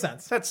 and that made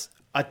sense. That's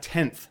a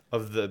tenth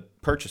of the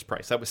purchase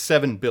price. That was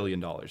 $7 billion.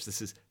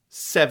 This is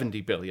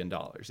 $70 billion.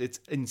 It's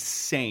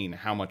insane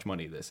how much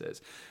money this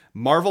is.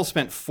 Marvel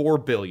spent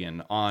 $4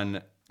 billion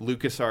on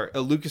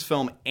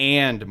Lucasfilm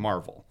and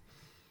Marvel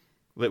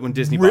when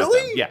Disney bought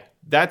them. Yeah,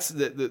 that's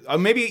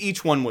maybe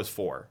each one was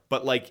 4,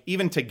 but like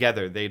even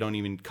together they don't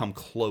even come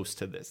close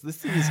to this.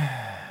 This is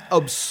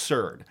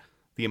absurd,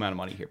 the amount of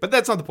money here. But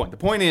that's not the point. The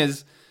point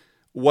is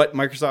what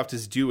Microsoft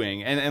is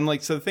doing, and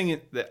like so the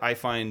thing that I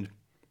find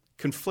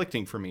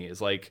conflicting for me is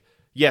like,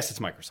 yes, it's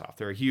Microsoft.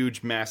 They're a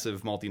huge,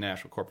 massive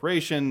multinational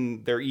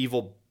corporation. They're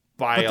evil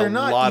by a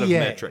lot of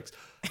metrics.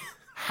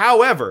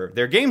 However,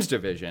 their games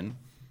division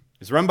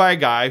is run by a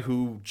guy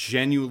who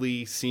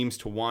genuinely seems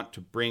to want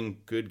to bring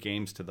good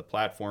games to the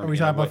platform. Are we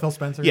talking about Phil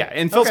Spencer? Yeah,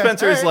 and Phil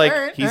Spencer is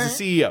like, he's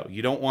the CEO.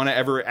 You don't want to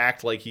ever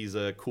act like he's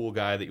a cool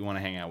guy that you want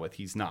to hang out with.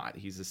 He's not.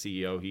 He's the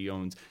CEO. He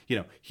owns,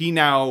 he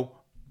now...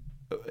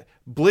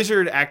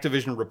 Blizzard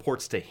Activision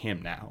reports to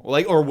him now.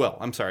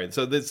 I'm sorry.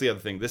 So that's the other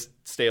thing. This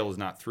stale is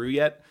not through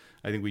yet.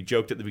 I think we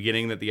joked at the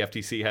beginning that the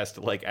FTC has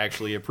to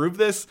actually approve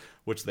this,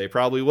 which they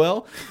probably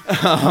will.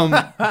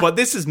 But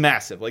this is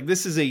massive.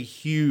 This is a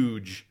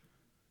huge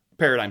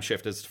paradigm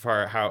shift as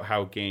far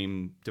how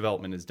game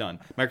development is done.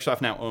 Microsoft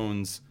now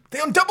owns... They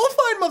own Double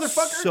Fine,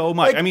 motherfucker! So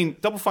much. I mean,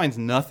 Double Fine's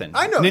nothing.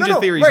 I know. Ninja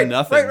Theory's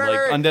nothing.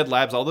 Undead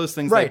Labs, all those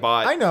things they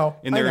bought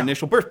in their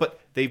initial burst. But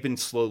they've been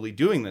slowly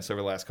doing this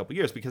over the last couple of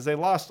years because they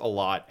lost a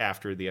lot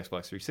after the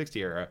Xbox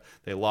 360 era.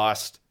 They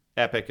lost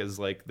Epic as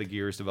the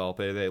Gears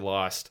developer. They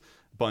lost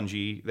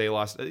Bungie. They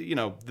lost,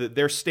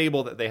 their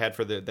stable that they had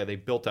that they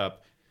built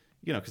up,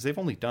 because they've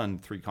only done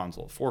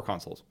 4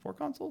 consoles.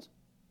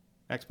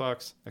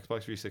 Xbox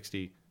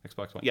 360,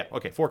 Xbox One. Yeah,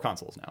 okay, 4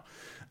 consoles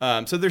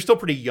now. So they're still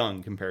pretty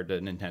young compared to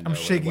Nintendo. I'm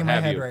shaking my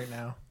head right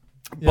now.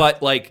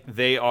 But like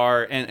they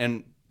are,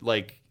 and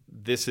like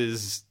this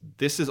is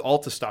all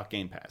to stock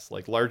Game Pass.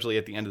 Like largely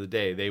at the end of the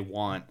day, they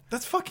want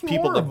that's fucking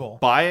people horrible. to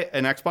buy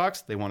an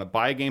Xbox. They want to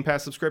buy a Game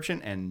Pass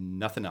subscription and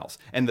nothing else.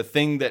 And the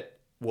thing that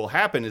will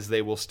happen is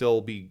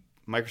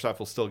Microsoft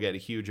will still get a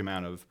huge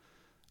amount of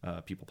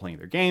people playing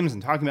their games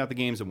and talking about the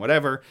games and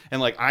whatever.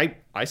 And like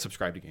I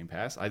subscribe to Game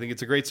Pass. I think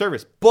it's a great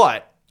service,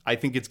 but I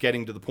think it's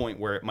getting to the point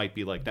where it might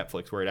be like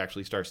Netflix, where it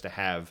actually starts to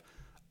have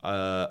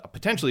a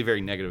potentially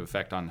very negative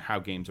effect on how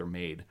games are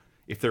made.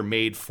 If they're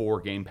made for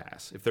Game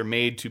Pass, if they're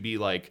made to be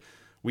like,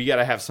 we got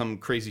to have some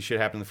crazy shit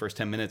happen in the first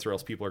 10 minutes or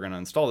else people are going to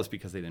install this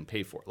because they didn't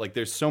pay for it. Like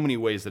there's so many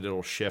ways that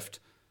it'll shift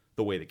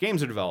the way that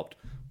games are developed.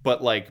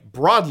 But like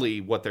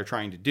broadly what they're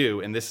trying to do,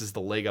 and this is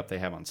the leg up they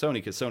have on Sony,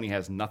 because Sony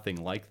has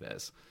nothing like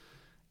this,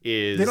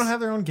 is they don't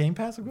have their own Game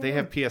Pass equivalent? They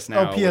have PS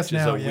Now, PS which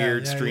Now, is a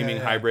weird streaming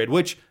hybrid,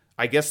 which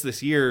I guess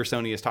this year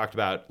Sony has talked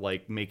about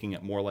like making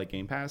it more like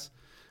Game Pass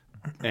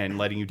and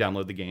letting you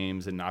download the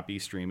games and not be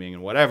streaming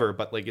and whatever,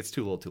 but like it's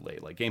too little too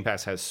late. Like Game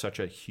Pass has such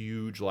a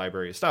huge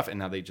library of stuff, and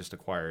now they just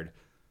acquired,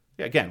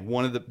 again,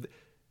 one of the,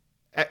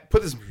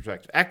 put this in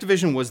perspective,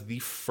 Activision was the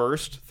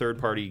first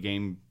third-party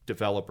game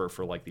developer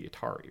for like the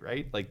Atari,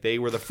 right? Like they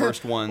were the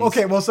first ones.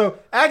 Okay, well, so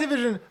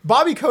Activision,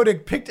 Bobby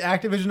Kotick picked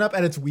Activision up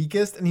at its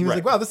weakest, and he was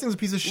like, wow, this thing's a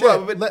piece of shit.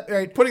 Well,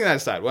 but putting that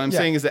aside, what I'm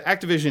saying is that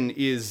Activision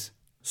is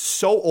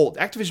so old.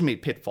 Activision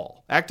made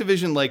Pitfall.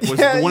 Activision like was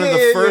one of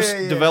the first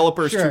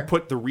developers to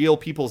put the real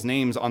people's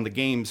names on the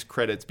games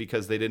credits,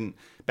 because they didn't,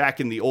 back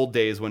in the old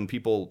days when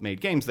people made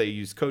games, they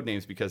used code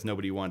names because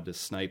nobody wanted to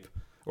snipe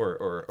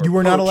or you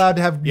were not allowed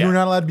to have you were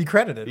not allowed to be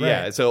credited, right?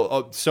 Yeah,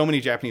 so many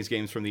Japanese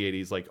games from the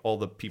 80s, like all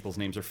the people's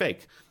names are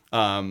fake.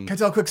 Can I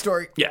tell a quick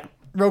story? Yeah.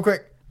 Real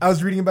quick. I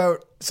was reading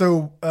about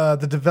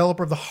the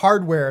developer of the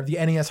hardware, of the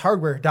NES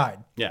hardware,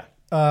 died. Yeah.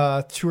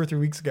 2 or 3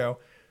 weeks ago.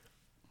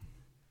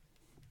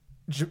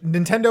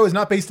 Nintendo is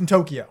not based in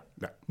Tokyo.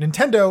 No.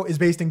 Nintendo is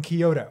based in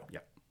Kyoto. Yeah.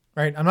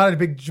 Right? I'm not a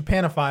big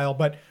Japanophile,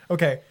 but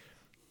okay.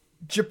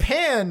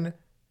 Japan,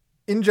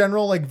 in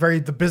general, like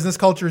the business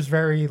culture is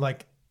very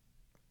like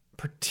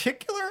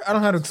particular. I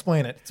don't know how to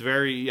explain it. It's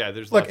very,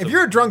 there's look, if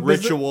you're a drunk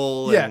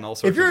ritual and all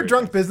sorts if you're of a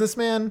drunk things.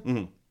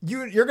 businessman,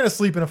 you're going to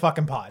sleep in a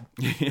fucking pod.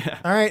 Yeah.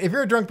 All right? If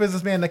you're a drunk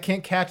businessman that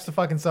can't catch the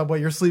fucking subway,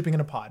 you're sleeping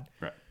in a pod.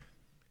 Right.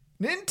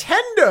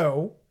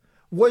 Nintendo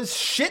was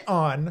shit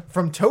on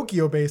from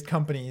Tokyo-based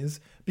companies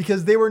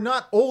because they were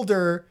not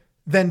older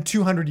than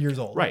 200 years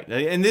old. Right.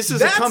 And this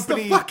is a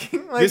company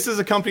this is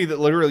a company that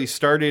literally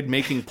started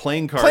making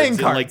playing cards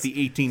in like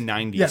the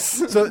 1890s.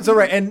 Yes. So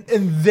right, and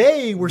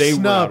they were snubbed.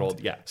 Were not old.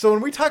 Yeah. So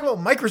when we talk about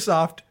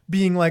Microsoft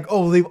being like,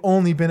 "Oh, they've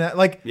only been at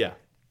like yeah."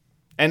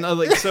 And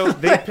so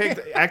they picked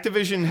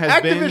Activision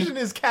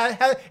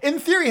in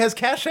theory has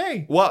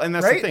cachet. Well, and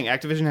that's the thing.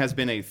 Activision has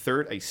been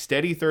a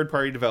steady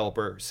third-party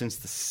developer since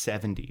the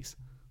 70s.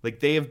 Like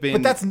they have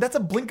been. But that's a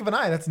blink of an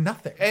eye. That's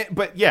nothing.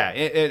 But yeah,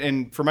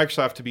 and for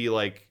Microsoft to be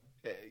like,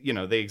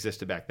 they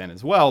existed back then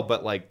as well,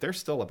 but like they're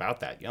still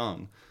about that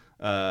young.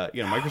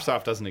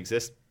 Microsoft doesn't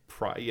exist.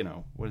 What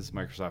is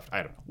Microsoft? I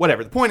don't know.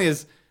 Whatever. The point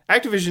is,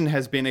 Activision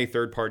has been a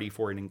third party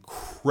for an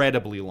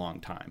incredibly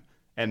long time,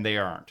 and they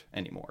aren't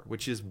anymore,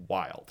 which is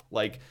wild.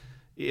 Like,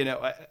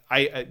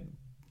 I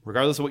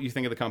regardless of what you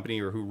think of the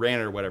company or who ran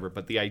it or whatever,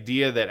 but the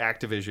idea that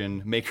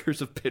Activision, makers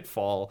of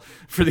Pitfall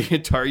for the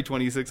Atari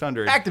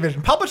 2600,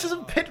 Activision, publishers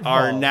of Pitfall,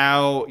 are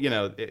now,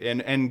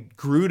 and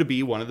grew to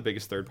be one of the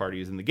biggest third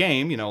parties in the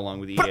game,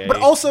 along with EA. But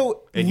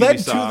also led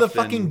Ubisoft to the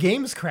fucking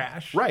games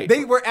crash. Right.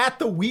 They were at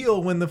the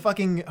wheel when the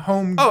fucking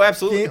home. Oh,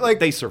 absolutely. Game,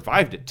 they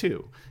survived it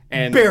too.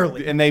 And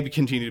barely. And they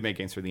continue to make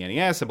games for the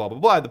NES and blah, blah,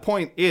 blah. The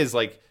point is,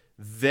 like,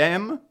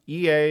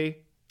 EA,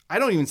 I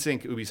don't even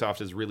think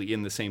Ubisoft is really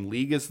in the same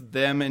league as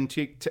them. And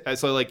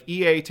so like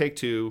EA,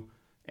 Take-Two,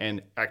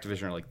 and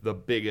Activision are like the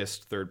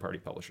biggest third-party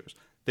publishers.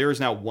 There is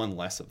now one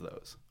less of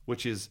those,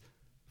 which is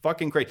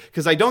fucking crazy.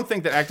 Because I don't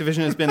think that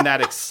Activision has been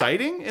that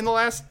exciting in the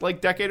last like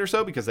decade or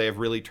so, because they have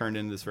really turned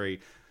into this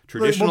very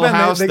traditional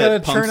house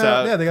that pumps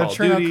out they got to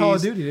churn out Call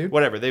of Duty, dude.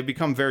 Whatever. They've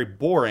become very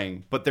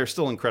boring, but they're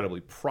still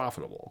incredibly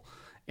profitable.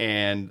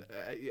 And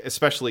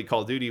especially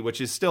Call of Duty, which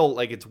is still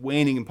like it's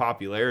waning in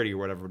popularity or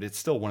whatever, but it's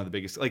still one of the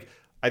biggest. Like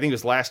I think it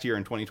was last year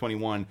in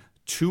 2021,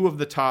 2 of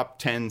the top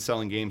 10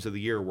 selling games of the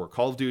year were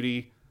Call of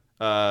Duty.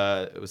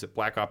 Was it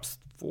Black Ops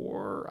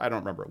 4? I don't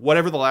remember.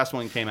 Whatever the last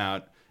one came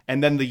out.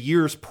 And then the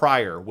years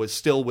prior was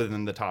still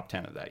within the top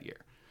 10 of that year.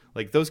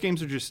 Like those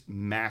games are just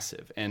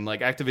massive. And like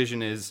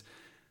Activision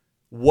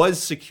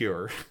was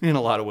secure in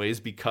a lot of ways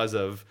because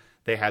of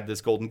they had this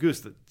golden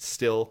goose that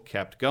still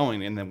kept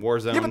going. And then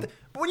Warzone. Yeah,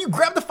 but when you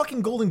grab the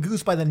fucking golden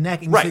goose by the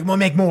neck and you say, well,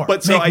 make more.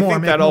 But so I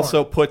think that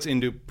also puts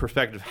into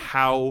perspective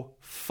how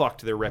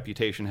fucked their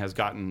reputation has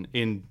gotten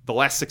in the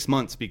last 6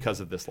 months because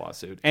of this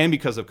lawsuit and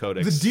because of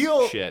Codex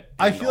shit.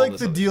 I feel like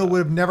the deal would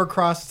have never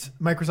crossed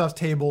Microsoft's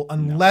table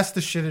unless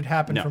the shit had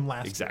happened from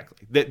last year.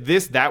 Exactly.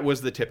 That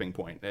was the tipping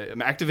point.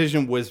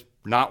 Activision was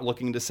not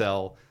looking to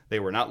sell. They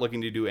were not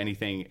looking to do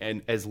anything,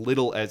 and as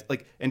little as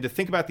and to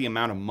think about the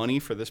amount of money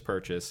for this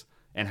purchase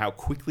and how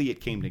quickly it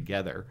came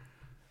together,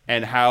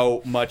 and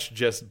how much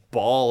just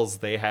balls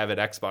they have at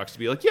Xbox to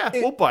be like, yeah,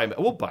 we'll buy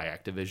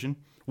Activision,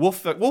 we'll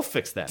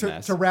fix that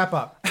mess. To wrap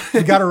up,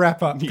 you got to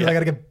wrap up because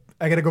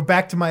I got to go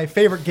back to my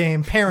favorite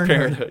game,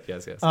 Parenthood.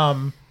 Yes.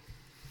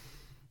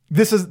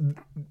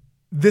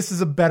 This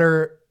is a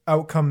better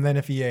outcome than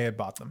if EA had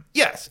bought them.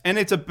 Yes, and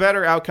it's a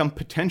better outcome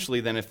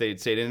potentially than if they had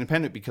stayed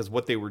independent, because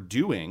what they were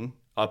doing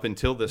up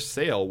until this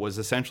sale was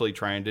essentially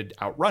trying to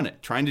outrun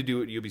it, trying to do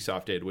what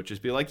Ubisoft did, which is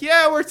be like,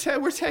 yeah, we're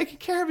taking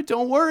care of it.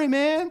 Don't worry,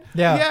 man.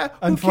 Yeah, who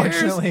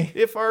unfortunately. cares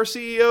if our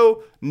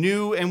CEO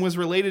knew and was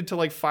related to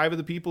like 5 of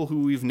the people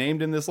who we've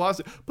named in this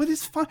lawsuit? But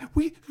it's fine.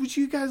 Would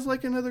you guys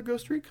like another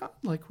Ghost Recon?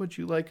 Like, would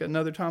you like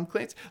another Tom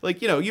Clancy? Like,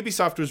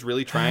 Ubisoft was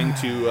really trying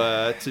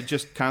to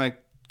just kind of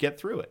get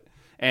through it.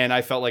 And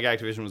I felt like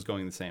Activision was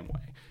going the same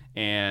way.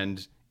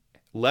 And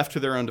left to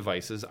their own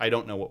devices, I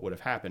don't know what would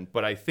have happened.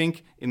 But I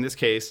think in this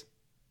case,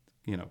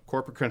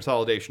 corporate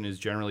consolidation is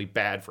generally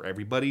bad for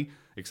everybody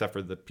except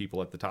for the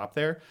people at the top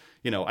there.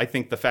 I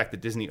think the fact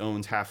that Disney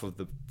owns half of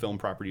the film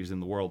properties in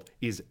the world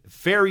is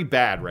very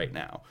bad right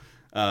now.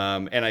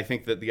 And I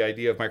think that the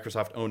idea of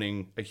Microsoft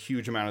owning a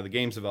huge amount of the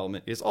games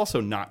development is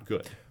also not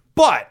good.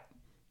 But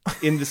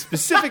in the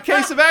specific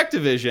case of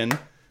Activision,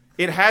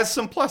 it has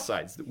some plus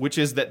sides, which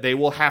is that they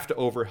will have to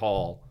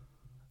overhaul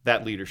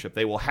that leadership.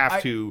 They will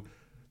have to...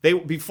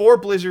 before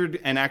Blizzard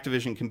and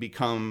Activision can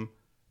become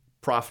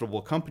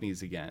profitable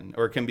companies again,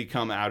 or can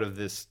become out of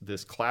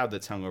this cloud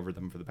that's hung over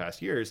them for the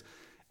past years.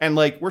 And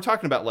we're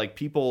talking about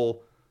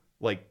people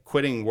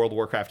quitting World of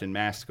Warcraft en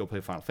masse to go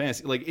play Final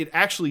Fantasy. It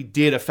actually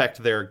did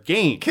affect their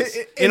games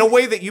in a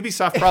way that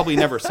Ubisoft probably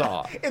never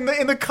saw. In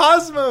the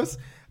cosmos,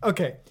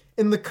 okay,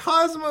 in the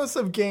cosmos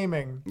of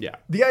gaming, yeah,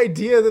 the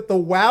idea that the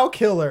WoW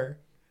killer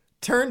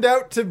turned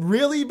out to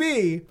really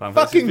be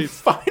fucking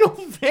Final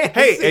Fantasy.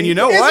 Hey, and you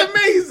know what? It's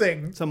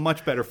amazing. It's a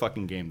much better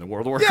fucking game than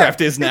World of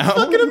Warcraft is now. It's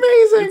fucking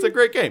amazing. It's a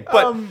great game.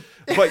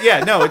 But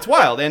yeah, no, it's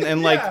wild.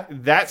 And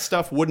that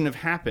stuff wouldn't have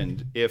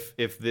happened if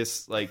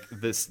this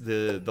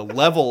the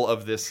level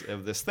of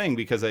this thing,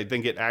 because I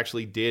think it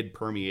actually did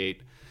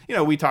permeate.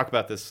 We talk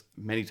about this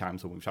many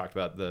times when we've talked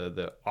about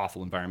the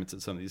awful environments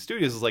at some of these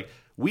studios. Is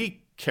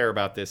we care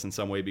about this in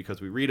some way because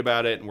we read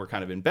about it and we're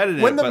kind of embedded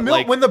in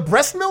it. When the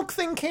breast milk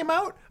thing came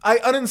out, I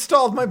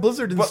uninstalled my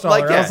Blizzard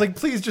installer. I was like,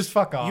 please just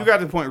fuck off. You got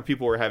to the point where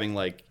people were having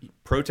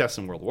protests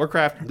in World of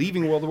Warcraft,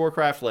 leaving World of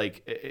Warcraft.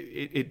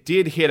 It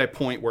did hit a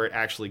point where it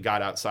actually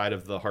got outside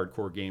of the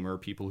hardcore gamer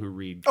people who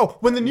read. Oh,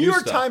 when the New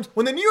York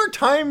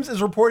Times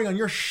is reporting on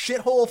your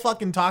shithole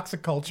fucking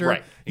toxic culture,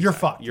 right, you're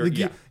fucked.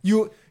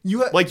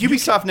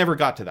 Ubisoft never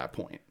got to that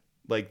point.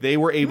 They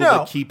were able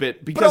to keep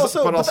it because,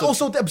 but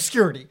also the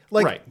obscurity.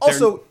 Right.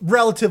 Also,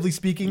 relatively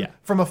speaking,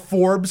 from a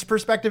Forbes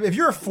perspective, if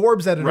you're a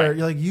Forbes editor, right,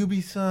 you're like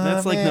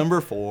Ubisoft. That's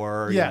number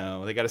 4.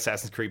 Yeah. They got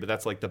Assassin's Creed, but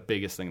that's the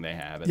biggest thing they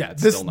have. And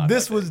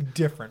this was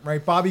different,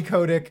 right? Bobby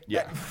Kotick.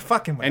 Yeah.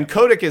 Fucking whatever. And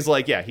Kotick is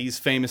he's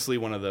famously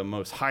one of the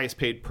most highest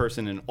paid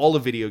person in all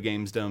of video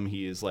gamesdom.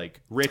 He is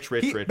rich.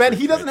 Ben,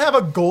 he doesn't have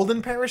a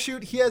golden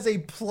parachute. He has a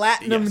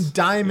platinum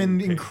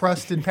diamond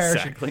encrusted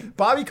parachute. Exactly.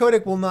 Bobby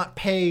Kotick will not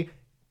pay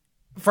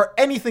for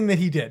anything that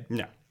he did.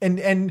 No.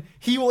 And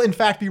he will in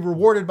fact be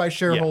rewarded by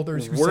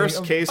shareholders. Yeah.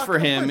 Worst case for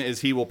him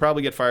is he will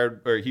probably get fired,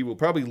 or he will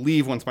probably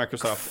leave once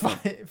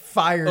Microsoft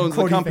fired owns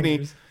the company.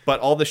 Fingers. But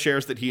all the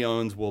shares that he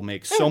owns will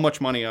make so much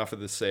money off of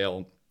this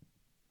sale.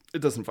 It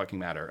doesn't fucking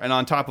matter. And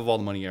on top of all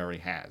the money he already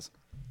has.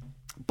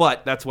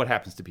 But that's what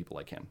happens to people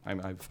like him.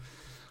 I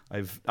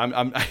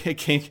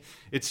can't.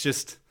 It's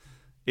just,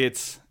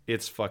 it's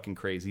fucking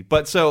crazy.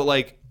 But so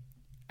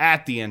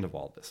at the end of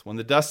all this, when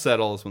the dust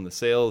settles, when the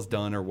sale is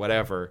done or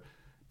whatever,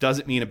 does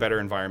it mean a better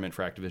environment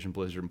for Activision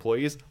Blizzard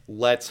employees?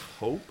 Let's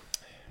hope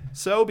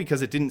so,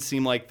 because it didn't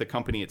seem like the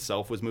company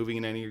itself was moving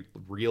in any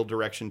real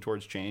direction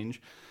towards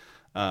change.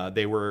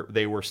 They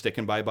were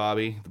sticking by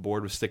Bobby. The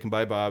board was sticking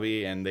by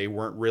Bobby, and they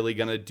weren't really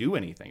going to do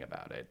anything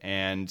about it.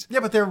 And yeah,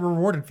 but they're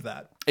rewarded for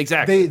that.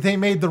 Exactly. They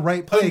made the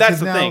right play. And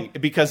that's the thing,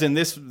 because in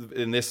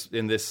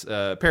this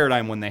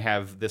paradigm, when they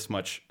have this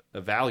much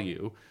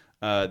value,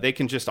 they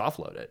can just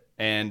offload it.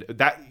 And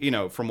that,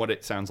 from what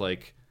it sounds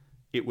like,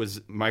 it was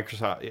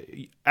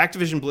Microsoft.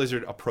 Activision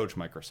Blizzard approached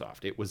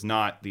Microsoft. It was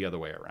not the other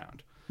way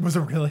around. Was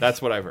it really?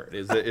 That's what I've heard.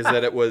 Is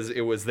that it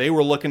was they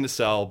were looking to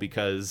sell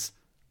because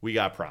we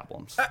got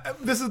problems.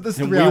 This is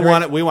the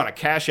reality. We want to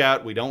cash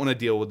out. We don't want to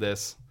deal with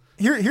this.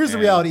 Here's the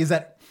reality: is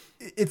that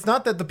it's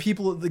not that the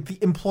people, the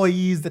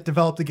employees that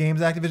developed the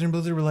games, Activision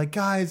Blizzard, were like,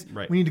 guys,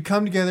 we need to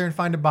come together and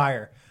find a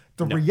buyer.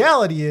 The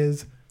reality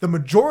is, the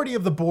majority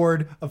of the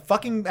board of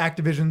fucking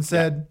Activision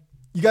said,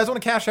 you guys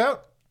want to cash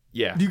out?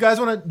 Yeah. Do you guys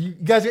want to? You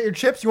guys get your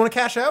chips? You want to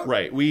cash out?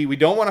 Right. We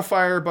don't want to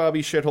fire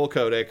Bobby Shithole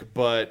Kotick,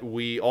 but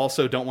we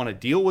also don't want to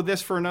deal with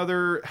this for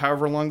another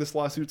however long this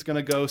lawsuit's going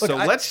to go. Look,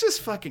 let's just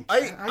fucking.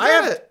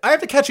 I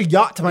have to catch a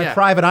yacht to my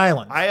private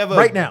island. I have a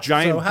right now.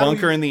 giant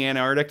bunker in the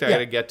Antarctic I got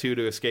to get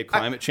to escape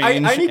climate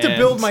change. I need to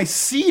build my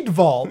seed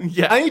vault.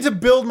 Yeah. I need to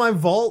build my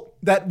vault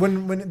that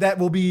when that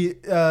will be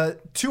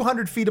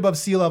 200 feet above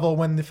sea level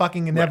when the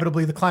fucking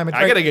inevitably the climate.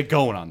 I got to get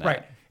going on that.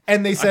 Right.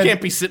 And they said, I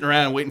can't be sitting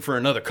around waiting for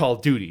another Call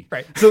of Duty.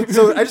 Right. So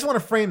I just want to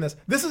frame this.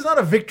 This is not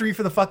a victory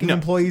for the fucking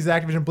employees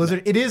at Activision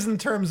Blizzard. It is in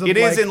terms of it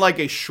is in like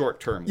a short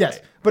term. Yes.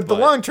 way. But the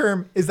long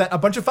term is that a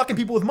bunch of fucking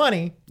people with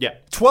money. Yeah.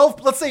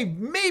 12, let's say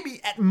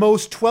maybe at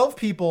most 12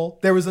 people.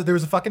 There was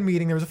a fucking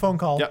meeting. There was a phone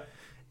call. Yep.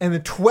 And the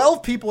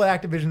 12 people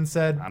at Activision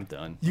said, I'm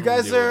done. You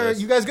guys good?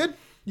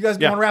 You guys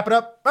want to wrap it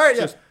up? All right.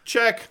 Just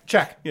check.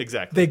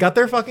 Exactly. They got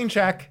their fucking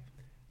check.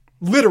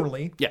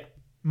 Literally. Yeah.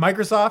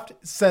 Microsoft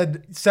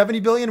said 70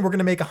 billion. We're going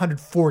to make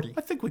 140. I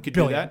think we could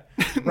billion.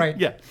 do that. Right.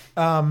 Yeah.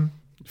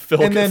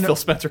 Phil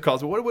Spencer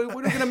calls me. What are we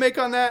going to make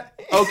on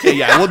that? Okay,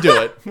 yeah, we'll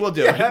do it. We'll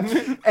do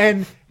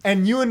it.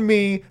 And you and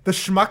me, the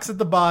schmucks at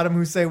the bottom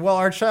who say, well,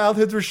 our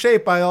childhoods were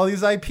shaped by all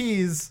these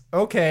IPs.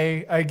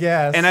 Okay, I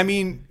guess. And I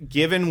mean,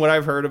 given what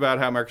I've heard about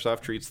how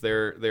Microsoft treats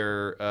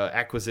their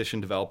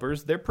acquisition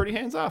developers, they're pretty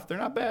hands off. They're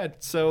not bad.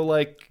 So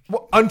like,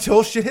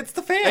 until shit hits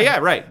the fan. Yeah,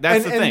 right.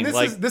 That's the thing.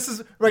 This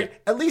is right.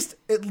 Yeah. At least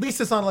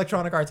it's on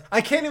Electronic Arts.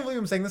 I can't even believe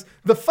I'm saying this.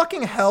 The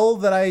fucking hell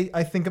that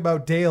I think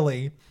about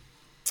daily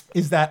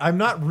is that I'm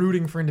not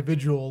rooting for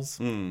individuals,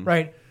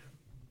 right?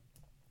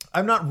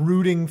 I'm not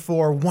rooting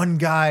for one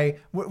guy.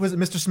 What was it?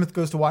 Mr. Smith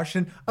Goes to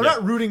Washington. I'm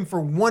not rooting for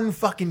one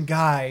fucking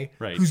guy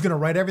who's going to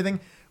write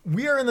everything.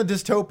 We are in the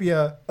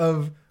dystopia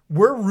of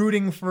we're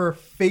rooting for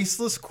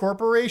faceless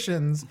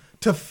corporations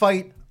to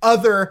fight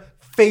other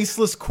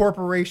faceless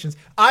corporations.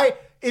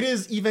 It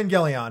is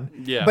Evangelion.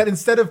 Yeah. But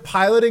instead of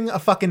piloting a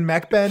fucking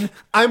mech, Ben,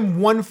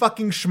 I'm one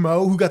fucking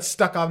schmo who got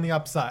stuck on the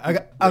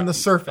upside, on the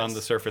surface. On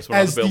the surface when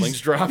all the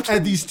buildings dropped.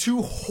 And these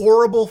two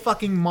horrible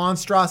fucking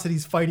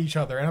monstrosities fight each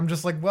other. And I'm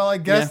just like, well, I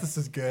guess this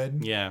is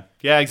good. Yeah.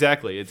 Yeah,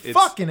 exactly. It's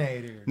fucking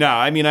A, dude. No,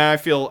 I mean, I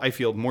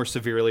feel more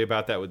severely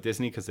about that with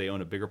Disney because they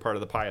own a bigger part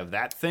of the pie of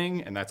that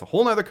thing. And that's a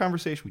whole other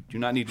conversation we do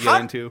not need to get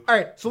into. All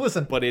right, so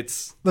listen. But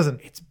it's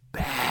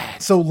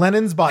bad. So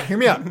Lenin's body, hear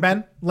me out,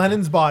 Ben.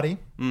 Lenin's body,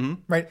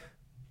 right?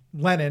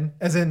 Lenin,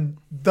 as in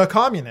the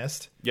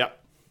communist,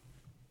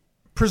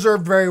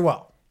 preserved very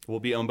well.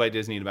 Will be owned by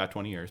Disney in about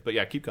 20 years. But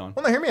yeah, keep going.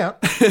 Well, now hear me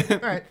out. All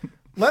right.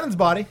 Lenin's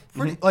body,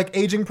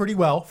 aging pretty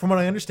well, from what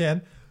I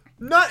understand.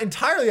 Not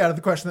entirely out of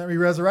the question that we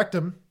resurrect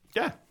him.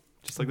 Yeah,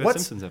 just like that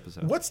Simpsons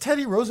episode. What's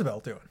Teddy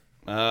Roosevelt doing?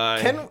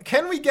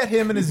 Can we get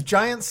him and his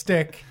giant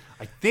stick?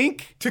 I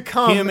think to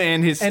come him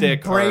and his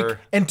stick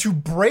to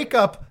break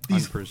up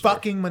these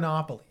fucking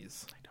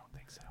monopolies.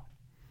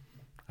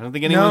 I don't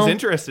think anyone's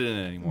interested in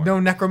it anymore. No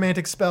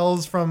necromantic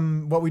spells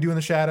from What We Do in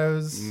the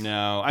Shadows.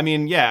 No, I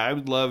mean, yeah, I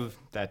would love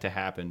that to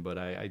happen, but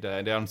I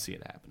don't see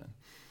it happening.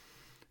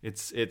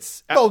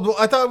 It's. Oh,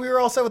 I thought we were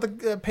all set with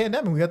the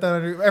pandemic. We got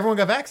that. Everyone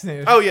got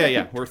vaccinated. Oh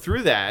yeah, we're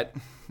through that,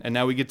 and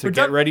now we get to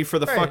get ready for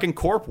the fucking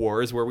Corp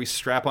Wars, where we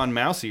strap on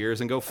mouse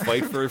ears and go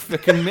fight for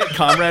fucking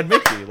Comrade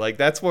Mickey. Like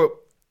that's what.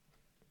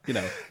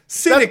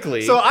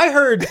 Cynically. So I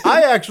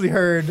actually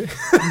heard,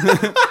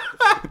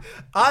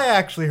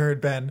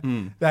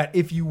 Ben, that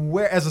if you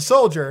as a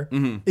soldier,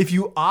 if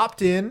you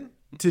opt in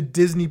to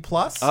Disney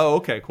Plus, oh,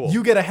 okay, cool,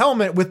 you get a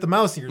helmet with the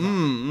mouse ears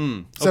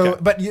on. So,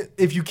 but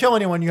if you kill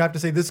anyone, you have to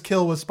say this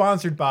kill was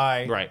sponsored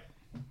by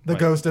the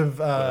ghost of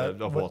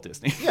Walt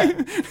Disney,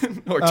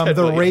 or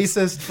the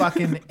racist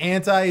fucking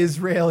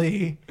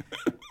anti-Israeli.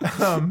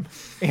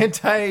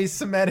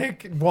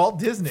 Anti-Semitic Walt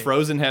Disney.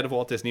 Frozen head of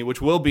Walt Disney, which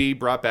will be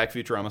brought back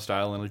Futurama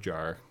style in a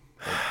jar.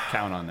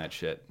 Count on that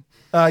shit.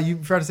 You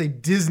try to say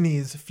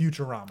Disney's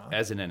Futurama.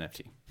 As an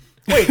NFT.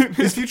 Wait,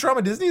 is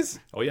Futurama Disney's?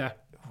 Oh, yeah.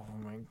 Oh,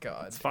 my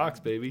God. It's Fox,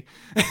 baby.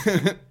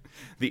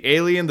 The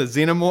alien, the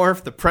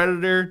xenomorph, the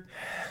predator,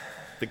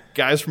 the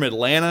guys from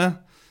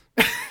Atlanta.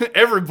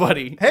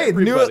 Everybody. Hey,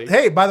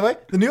 by the way,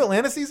 the new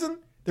Atlanta season,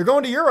 they're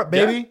going to Europe,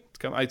 baby.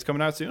 Yeah, it's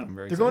coming out soon. I'm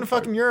very excited. They're going to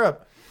fucking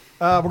Europe.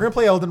 We're going to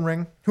play Elden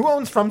Ring. Who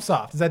owns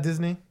FromSoft? Is that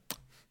Disney?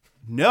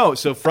 No.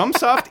 So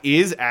FromSoft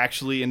is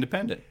actually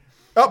independent.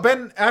 Oh,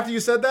 Ben, after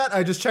you said that,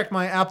 I just checked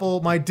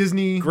my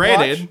Disney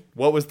Granted, watch.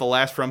 What was the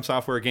last From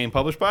Software game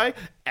published by?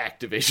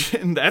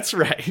 Activision. That's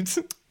right.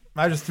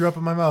 I just threw up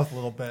in my mouth a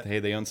little bit. Hey,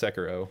 they own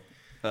Sekiro.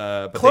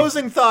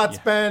 Closing thoughts,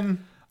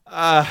 Ben.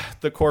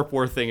 The Corp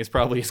War thing is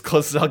probably as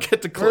close as I'll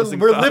get to closing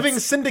thoughts. We're living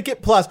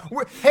Syndicate Plus.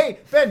 Hey,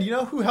 Ben, you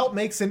know who helped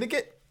make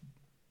Syndicate?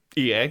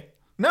 EA.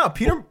 No,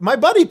 my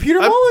buddy Peter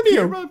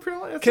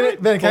Molyneux.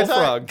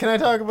 Can I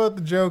talk about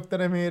the joke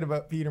that I made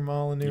about Peter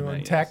Molyneux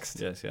on text?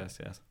 Yes.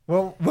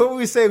 Well, what would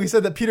we say? We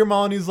said that Peter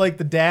Molyneux's like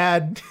the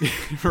dad.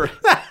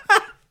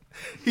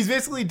 He's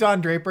basically Don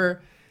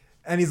Draper,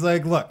 and he's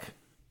like, look,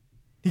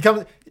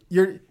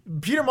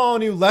 Peter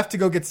Molyneux left to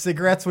go get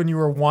cigarettes when you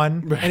were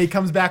 1, and he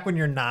comes back when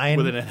you're 9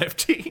 with an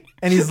NFT.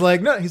 And he's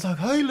like,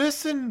 hey,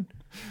 listen,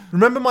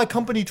 Remember my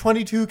company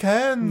 22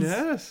 Cans?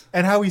 Yes.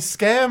 And how he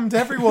scammed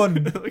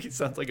everyone. He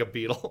sounds like a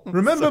Beatle.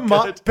 Remember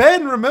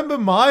Ben, remember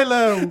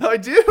Milo. I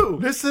do.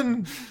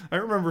 Listen. I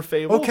remember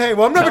Fable. Okay,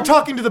 well, I'm never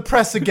talking to the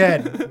press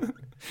again.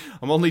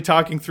 I'm only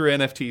talking through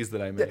NFTs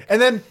that I made.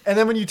 And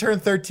then when you turn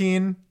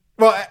 13,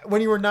 well,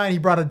 when you were 9, he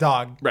brought a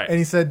dog. Right. And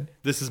he said,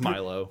 "This is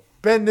Milo."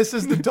 Ben, this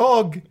is the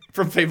dog.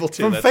 From Fable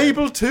 2. From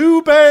Fable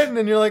 2, Ben.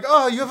 And you're like,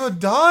 oh, you have a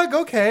dog?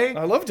 Okay.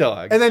 I love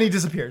dogs. And then he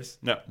disappears.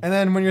 No. And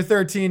then when you're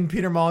 13,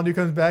 Peter Molyneux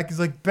comes back. He's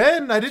like,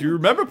 Ben, I didn't... Do you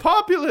remember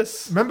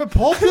Populous? Remember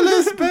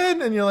Populous,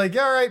 Ben? And you're like,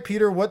 yeah, all right,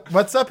 Peter,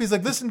 what's up? He's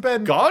like, listen,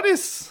 Ben.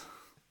 Goddess.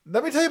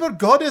 Let me tell you about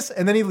Goddess.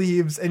 And then he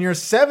leaves, and you're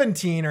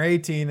 17 or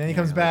 18, and he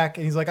comes back,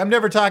 and he's like, I'm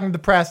never talking to the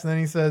press. And then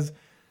he says...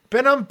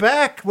 Ben, I'm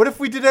back. What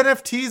if we did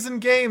NFTs and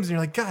games? And you're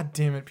like, God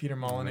damn it, Peter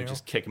Molyneux. And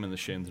just kick him in the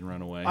shins and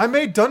run away. I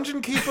made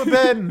Dungeon Keeper,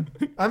 Ben.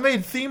 I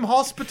made Theme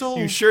Hospital.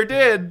 You sure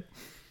did,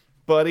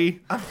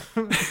 buddy.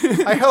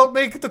 I helped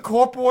make the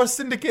Corp War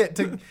Syndicate.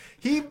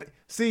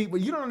 See,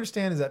 what you don't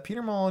understand is that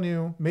Peter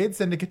Molyneux made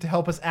Syndicate to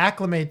help us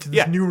acclimate to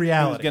this new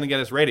reality. He's going to get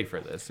us ready for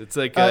this. It's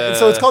like...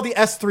 so it's called the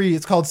S3.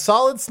 It's called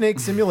Solid Snake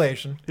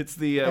Simulation. It's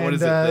the, what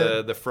is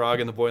it? The frog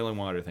in the boiling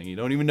water thing. You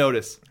don't even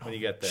notice when you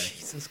get there.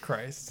 Jesus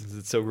Christ.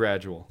 It's so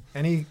gradual.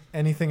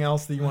 Anything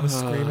else that you want to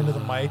scream into the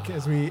mic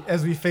as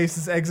we face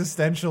this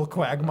existential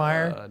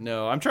quagmire?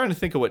 No, I'm trying to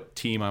think of what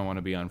team I want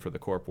to be on for the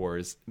Corp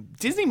Wars.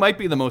 Disney might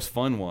be the most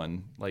fun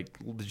one, like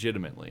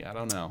legitimately. I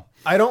don't know.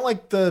 I don't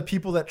like the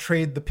people that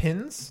trade the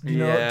pins. Do you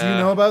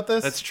know about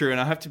this? That's true, and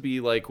I have to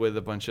be like with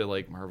a bunch of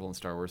like Marvel and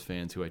Star Wars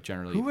fans who I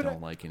generally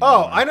don't like anymore.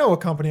 Oh, I know a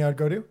company I'd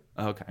go to.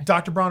 Okay.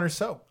 Dr. Bronner's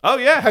Soap. Oh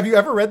yeah. Have you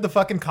ever read the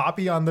fucking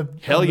copy on the...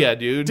 Hell yeah,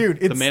 dude. Dude,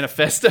 it's the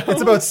manifesto.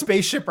 It's about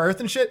Spaceship Earth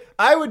and shit.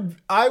 I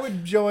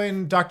would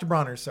join Dr.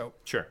 Bronner's Soap.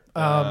 Sure.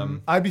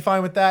 I'd be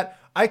fine with that.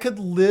 I could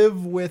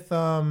live with...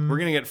 We're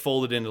going to get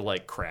folded into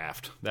like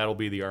Kraft. That'll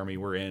be the army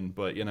we're in,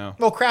 but you know.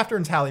 Well, Kraft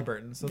earns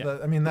Halliburton, so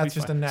that's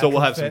just a natural So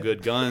we'll have fit. some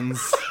good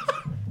guns.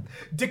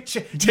 You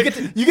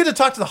get to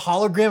talk to the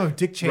hologram of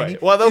Dick Cheney.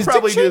 Right. Well, they'll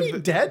probably Dick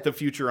do the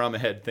Futurama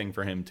head thing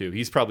for him too.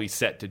 He's probably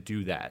set to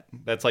do that.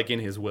 That's like in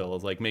his will.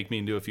 Is like make me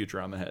into a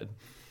Futurama head.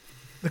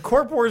 The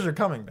Corp Wars are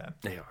coming, Ben.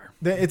 They are.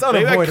 It's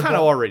unavoidable. They're kind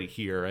of already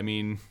here. I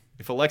mean,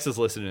 if Alexa's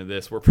listening to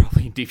this, we're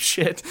probably in deep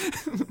shit.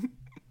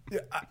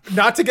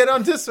 Not to get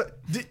on this.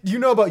 You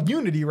know about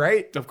Unity,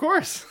 right? Of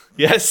course.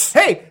 Yes.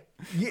 Hey,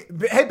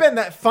 Ben,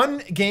 that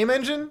fun game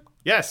engine.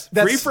 Yes.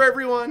 Free for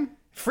everyone.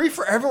 Free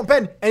for everyone.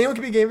 Ben, anyone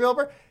can be a game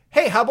developer.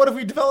 Hey, how about if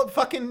we develop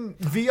fucking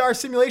VR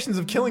simulations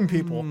of killing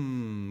people?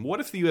 What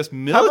if the U.S.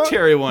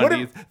 military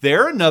wanted to?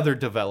 They're another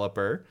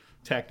developer,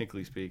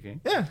 technically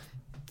speaking. Yeah.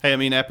 Hey, I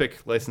mean, Epic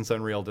licensed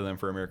Unreal to them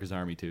for America's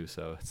Army too,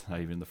 so it's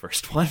not even the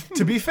first one.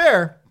 To be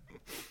fair,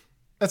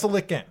 that's a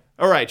lit game.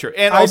 All right, sure.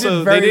 And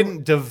also, they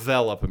didn't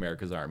develop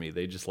America's Army;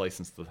 they just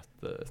licensed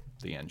the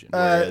engine.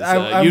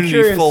 Whereas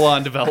Unity full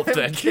on developed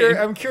that game.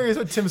 I'm curious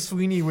what Tim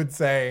Sweeney would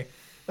say.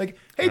 Like,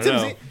 hey,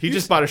 Tim, he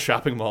just bought a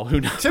shopping mall.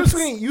 Who knows? Tim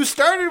Sweeney, you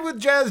started with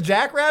Jazz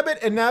Jackrabbit,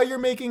 and now you're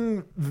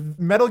making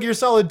Metal Gear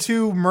Solid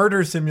 2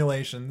 murder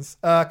simulations.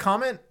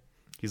 Comment?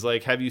 He's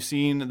like, have you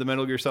seen the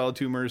Metal Gear Solid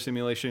 2 murder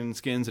simulation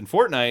skins in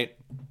Fortnite?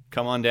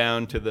 Come on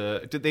down to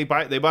they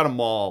bought a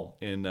mall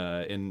in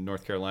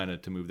North Carolina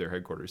to move their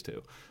headquarters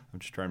to. I'm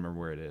just trying to remember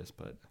where it is,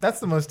 but that's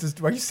the most.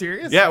 Are you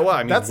serious? Yeah. Well,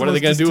 I mean, what are they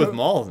going to do with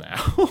malls now?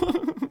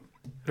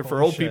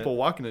 For old people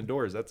walking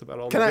indoors, that's about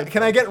all.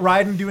 Can I get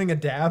Raiden doing a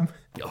dab?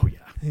 Oh yeah.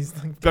 He's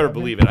like, better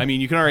believe it. I mean,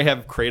 you can already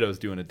have Kratos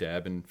doing a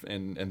dab and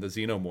the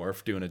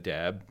Xenomorph doing a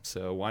dab,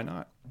 so why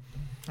not?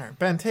 All right,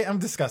 Ben, I'm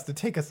disgusted.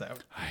 Take us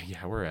out.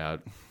 Yeah, we're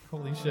out.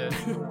 Holy shit.